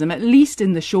panpsychism, at least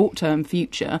in the short-term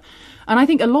future. And I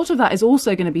think a lot of that is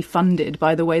also going to be funded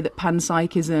by the way that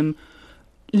panpsychism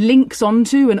links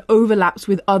onto and overlaps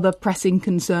with other pressing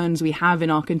concerns we have in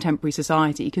our contemporary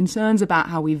society. Concerns about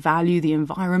how we value the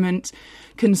environment,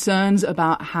 concerns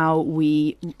about how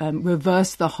we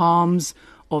reverse the harms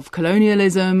of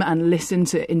colonialism and listen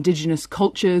to indigenous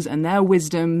cultures and their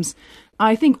wisdoms.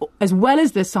 I think as well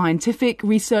as the scientific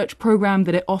research program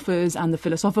that it offers and the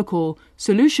philosophical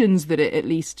solutions that it at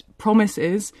least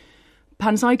promises,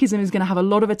 panpsychism is going to have a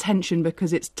lot of attention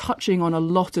because it's touching on a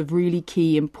lot of really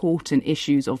key, important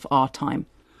issues of our time.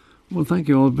 Well, thank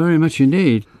you all very much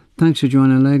indeed. Thanks to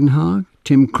Joanna Leidenhag,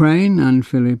 Tim Crane and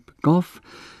Philip Goff,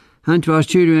 and to our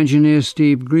studio engineer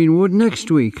Steve Greenwood.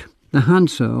 Next week, the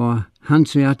Hansa, or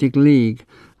Hanseatic League,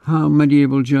 how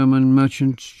medieval German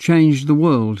merchants changed the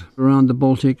world around the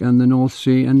Baltic and the North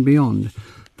Sea and beyond.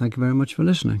 Thank you very much for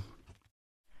listening.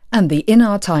 And the In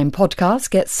Our Time podcast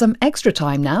gets some extra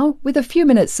time now with a few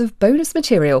minutes of bonus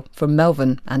material from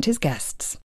Melvyn and his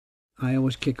guests. I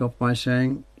always kick off by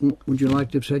saying, would you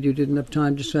like to have said you didn't have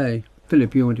time to say?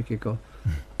 Philip, you want to kick off?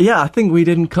 Yeah, I think we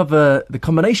didn't cover the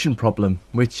combination problem,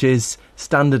 which is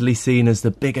standardly seen as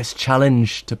the biggest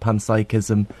challenge to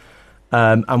panpsychism,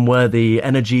 and where the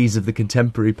energies of the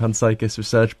contemporary panpsychist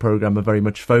research programme are very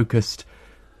much focused.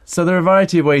 So there are a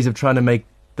variety of ways of trying to make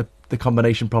the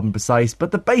combination problem precise,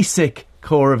 but the basic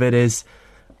core of it is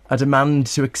a demand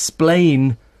to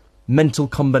explain mental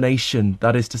combination,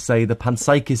 that is to say, the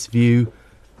panpsychist view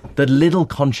that little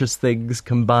conscious things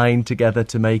combine together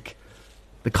to make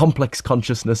complex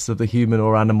consciousness of the human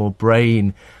or animal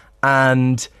brain,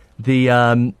 and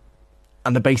the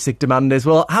basic demand is,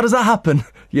 well, how does that happen?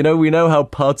 We know how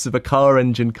parts of a car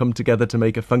engine come together to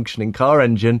make a functioning car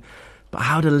engine, but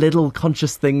how do little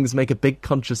conscious things make a big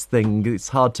conscious thing? It's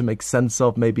hard to make sense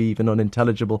of, maybe even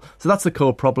unintelligible. So that's the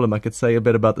core problem. I could say a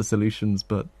bit about the solutions,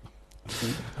 but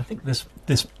I think this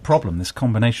problem, this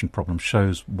combination problem,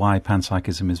 shows why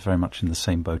panpsychism is very much in the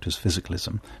same boat as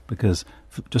physicalism, because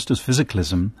just as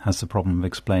physicalism has the problem of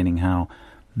explaining how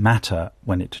matter,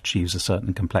 when it achieves a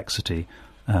certain complexity,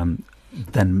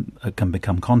 then can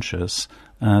become conscious,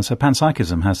 so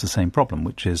panpsychism has the same problem,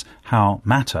 which is how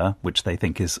matter, which they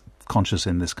think is conscious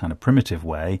in this kind of primitive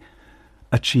way,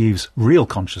 achieves real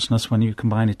consciousness when you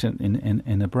combine it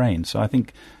in a brain. So I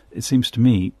think it seems to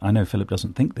me, I know Philip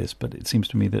doesn't think this, but it seems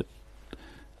to me that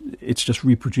it's just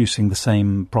reproducing the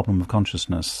same problem of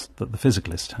consciousness that the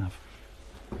physicalists have.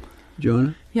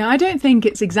 Joanna? Yeah, I don't think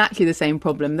it's exactly the same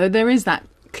problem, though there is that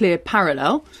clear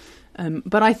parallel.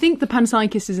 But I think the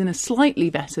panpsychist is in a slightly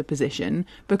better position,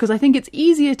 because I think it's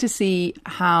easier to see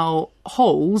how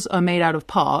wholes are made out of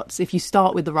parts if you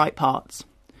start with the right parts.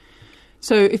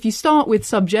 So if you start with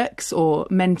subjects or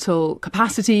mental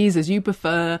capacities, as you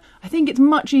prefer, I think it's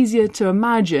much easier to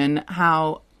imagine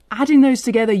how adding those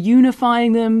together,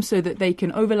 unifying them so that they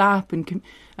can overlap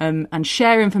and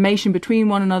share information between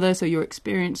one another, so your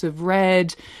experience of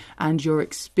red and your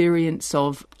experience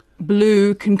of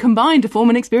blue can combine to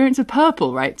form an experience of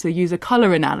purple, right? So use a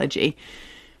colour analogy.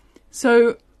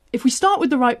 So if we start with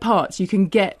the right parts, you can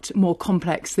get more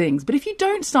complex things. But if you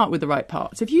don't start with the right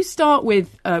parts, if you start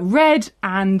with red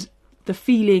and the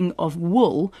feeling of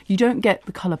wool, you don't get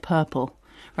the colour purple,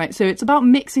 right? So it's about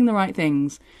mixing the right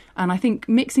things. And I think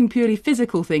mixing purely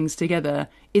physical things together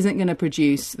isn't going to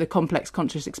produce the complex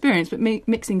conscious experience, but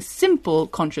mixing simple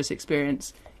conscious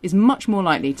experience is much more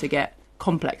likely to get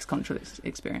complex conscious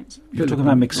experience. You're talking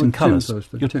about mixing colours.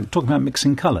 You're talking about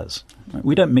mixing colours. Right?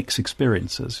 We don't mix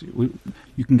experiences.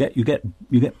 You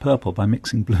get purple by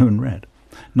mixing blue and red,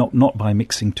 not by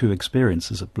mixing two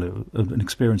experiences of blue, an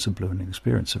experience of blue and an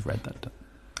experience of red.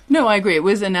 No, I agree. It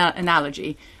was an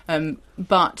analogy,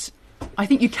 but I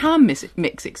think you can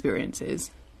mix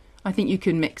experiences. I think you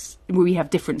can mix. We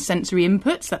have different sensory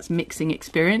inputs. That's mixing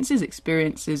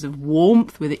experiences of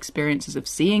warmth with experiences of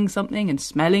seeing something and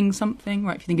smelling something.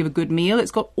 Right? If you think of a good meal,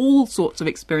 it's got all sorts of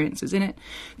experiences in it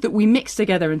that we mix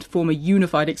together and to form a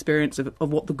unified experience of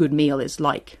what the good meal is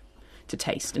like to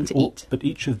taste and to eat. But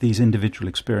each of these individual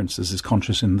experiences is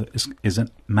conscious is a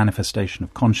manifestation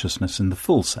of consciousness in the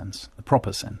full sense, the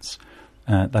proper sense.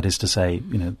 That is to say,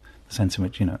 the sense in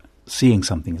which seeing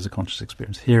something is a conscious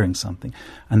experience, hearing something.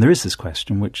 And there is this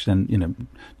question, which then,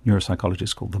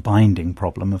 neuropsychologists call the binding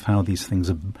problem, of how these things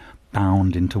are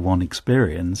bound into one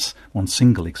experience, one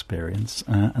single experience.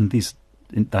 And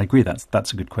I agree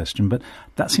that's a good question, but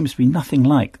that seems to be nothing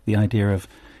like the idea of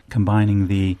combining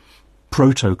the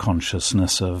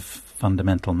proto-consciousness of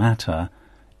fundamental matter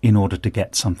in order to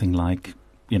get something like,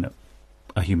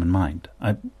 a human mind.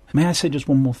 May I say just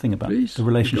one more thing about the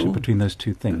relationship between those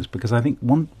two things? Because I think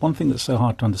one thing that's so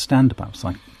hard to understand about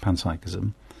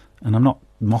panpsychism, and I'm not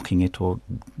mocking it or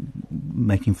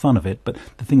making fun of it, but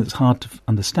the thing that's hard to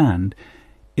understand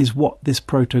is what this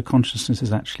proto-consciousness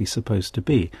is actually supposed to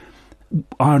be.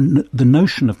 The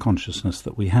notion of consciousness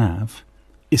that we have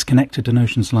is connected to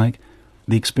notions like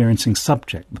the experiencing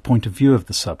subject, the point of view of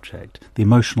the subject, the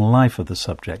emotional life of the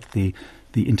subject, the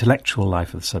intellectual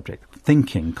life of the subject,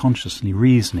 thinking, consciously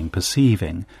reasoning,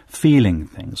 perceiving, feeling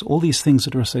things, all these things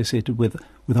that are associated with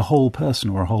a whole person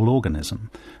or a whole organism.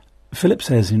 Philip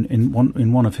says in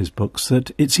one of his books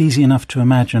that it's easy enough to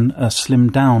imagine a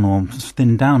slimmed down or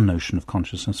thinned down notion of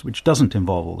consciousness which doesn't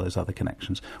involve all those other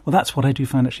connections. Well, that's what I do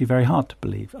find actually very hard to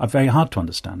believe, very hard to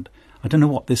understand. I don't know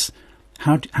what this...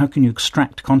 How can you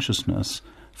extract consciousness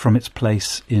from its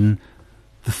place in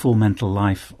the full mental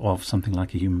life of something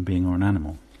like a human being or an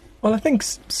animal? Well, I think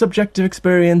subjective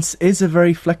experience is a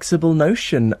very flexible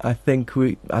notion. I think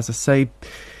as I say,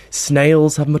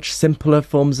 snails have much simpler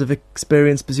forms of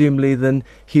experience, presumably, than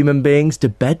human beings. Do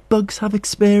bedbugs have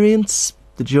experience?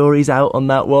 The jury's out on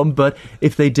that one, but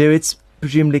if they do, it's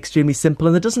presumably extremely simple,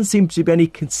 and there doesn't seem to be any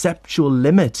conceptual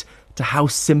limit to how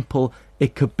simple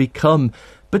it could become.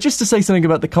 But just to say something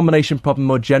about the combination problem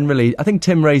more generally, I think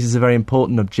Tim raises a very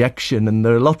important objection, and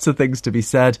there are lots of things to be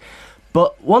said.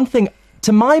 But one thing,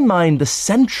 to my mind, the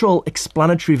central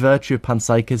explanatory virtue of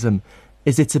panpsychism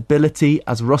is its ability,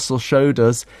 as Russell showed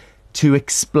us, to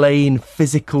explain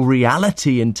physical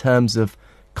reality in terms of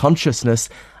consciousness,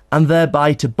 and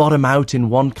thereby to bottom out in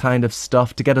one kind of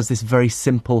stuff to get us this very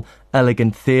simple,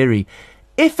 elegant theory.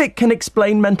 If it can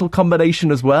explain mental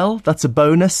combination as well, that's a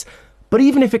bonus. But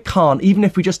even if it can't, even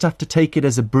if we just have to take it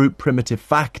as a brute primitive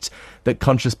fact that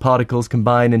conscious particles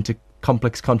combine into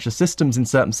complex conscious systems in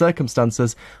certain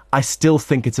circumstances, I still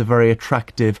think it's a very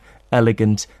attractive,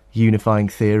 elegant, unifying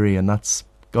theory, and that's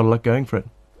got a lot going for it.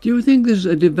 Do you think there's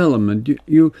a development?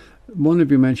 One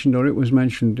of you mentioned, or it was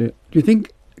mentioned, do you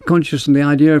think consciousness and the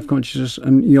idea of consciousness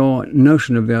and your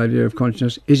notion of the idea of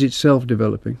consciousness is itself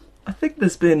developing? I think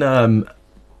there's been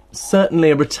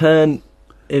certainly a return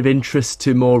of interest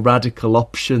to more radical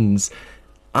options.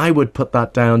 I would put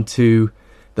that down to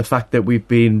the fact that we've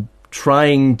been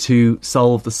trying to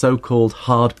solve the so-called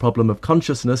hard problem of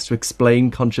consciousness, to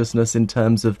explain consciousness in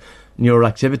terms of neural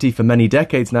activity for many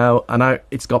decades now, and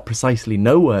it's got precisely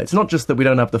nowhere. It's not just that we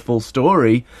don't have the full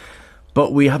story,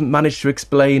 but we haven't managed to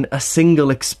explain a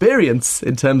single experience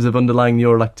in terms of underlying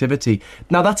neural activity.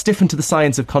 Now, that's different to the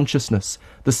science of consciousness.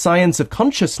 The science of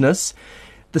consciousness,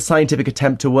 the scientific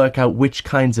attempt to work out which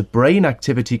kinds of brain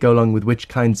activity go along with which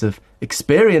kinds of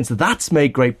experience, that's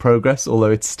made great progress,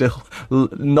 although it's still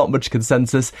not much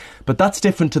consensus. But that's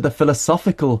different to the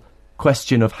philosophical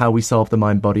question of how we solve the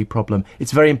mind-body problem.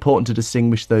 It's very important to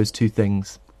distinguish those two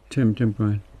things. Tim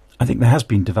Bryan. I think there has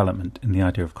been development in the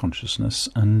idea of consciousness,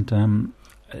 and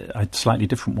a slightly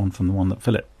different one from the one that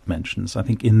Philip mentions. I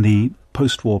think in the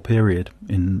post-war period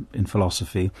in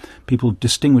philosophy, people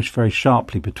distinguished very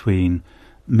sharply between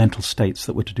mental states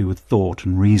that were to do with thought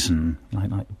and reason,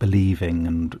 like believing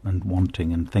and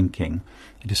wanting and thinking.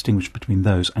 They distinguished between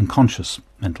those and conscious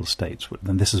mental states.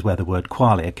 And this is where the word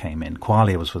qualia came in.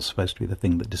 Qualia was supposed to be the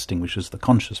thing that distinguishes the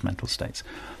conscious mental states.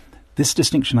 This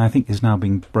distinction, I think, is now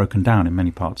being broken down in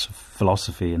many parts of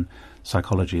philosophy and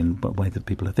psychology and the way that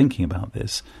people are thinking about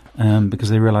this, because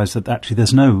they realise that actually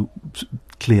there's no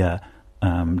clear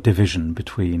division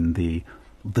between the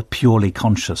purely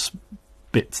conscious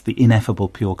bits, the ineffable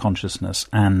pure consciousness,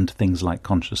 and things like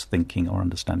conscious thinking or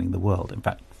understanding the world. In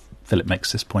fact, Philip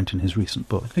makes this point in his recent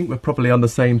book. I think we're probably on the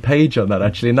same page on that,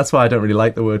 actually, and that's why I don't really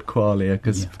like the word qualia,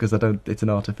 because I don't. It's an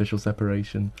artificial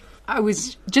separation. I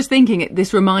was just thinking,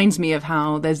 this reminds me of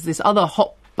how there's this other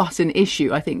hot button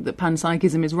issue, I think, that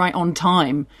panpsychism is right on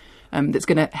time, that's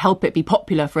going to help it be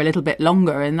popular for a little bit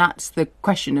longer, and that's the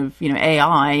question of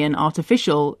AI and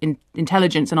artificial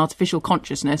intelligence and artificial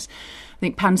consciousness. I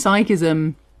think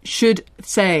panpsychism should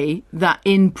say that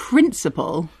in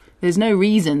principle there's no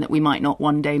reason that we might not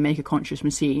one day make a conscious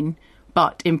machine,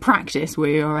 but in practice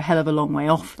we are a hell of a long way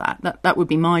off that. That would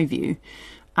be my view,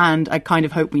 and I kind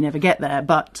of hope we never get there,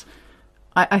 but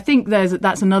I think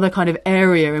that's another kind of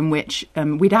area in which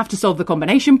we'd have to solve the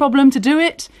combination problem to do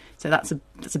it. So that's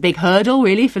a big hurdle,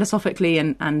 really, philosophically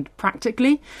and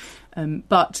practically.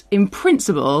 But in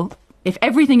principle, if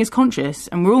everything is conscious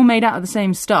and we're all made out of the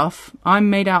same stuff, I'm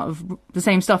made out of the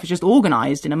same stuff, it's just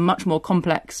organised in a much more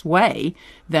complex way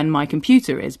than my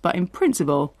computer is. But in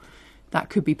principle, that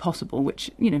could be possible, which,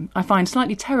 I find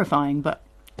slightly terrifying but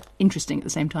interesting at the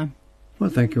same time. Well,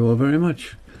 thank you all very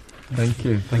much. Thank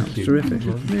you. Terrific.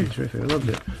 Really terrific. I loved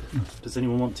it. Does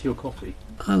anyone want tea or coffee?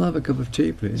 I'll have a cup of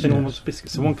tea, please. Does anyone want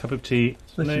biscuits? So one cup of tea.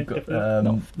 Unless you've got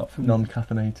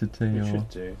non-caffeinated tea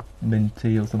or mint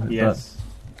tea or something. Yes.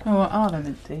 Oh, I'll have a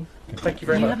mint tea. Thank you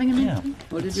very much. Are you having a mint tea?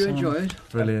 Well, did you enjoy it?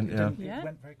 Brilliant, yeah. Yeah.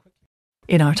 Went very quickly.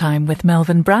 In Our Time with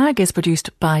Melvyn Bragg is produced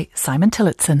by Simon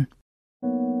Tillotson.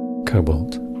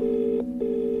 Cobalt.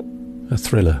 A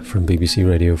thriller from BBC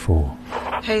Radio 4.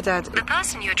 Hey, Dad. The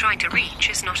person you're trying to reach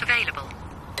is not available.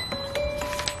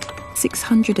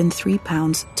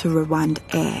 £603 to Rwanda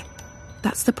Air.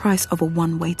 That's the price of a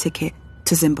one-way ticket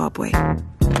to Zimbabwe.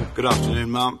 Good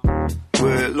afternoon, Ma'am.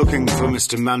 We're looking for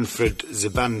Mr. Manfred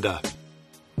Zibanda.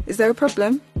 Is there a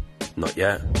problem? Not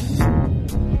yet.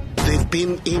 They've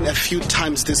been in a few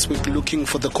times this week looking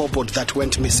for the cobalt that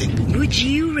went missing. Would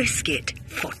you risk it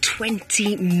for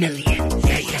 20 million? What the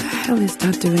hell is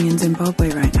Dad doing in Zimbabwe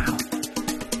right now?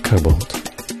 Cobalt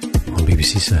on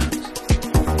BBC Sounds.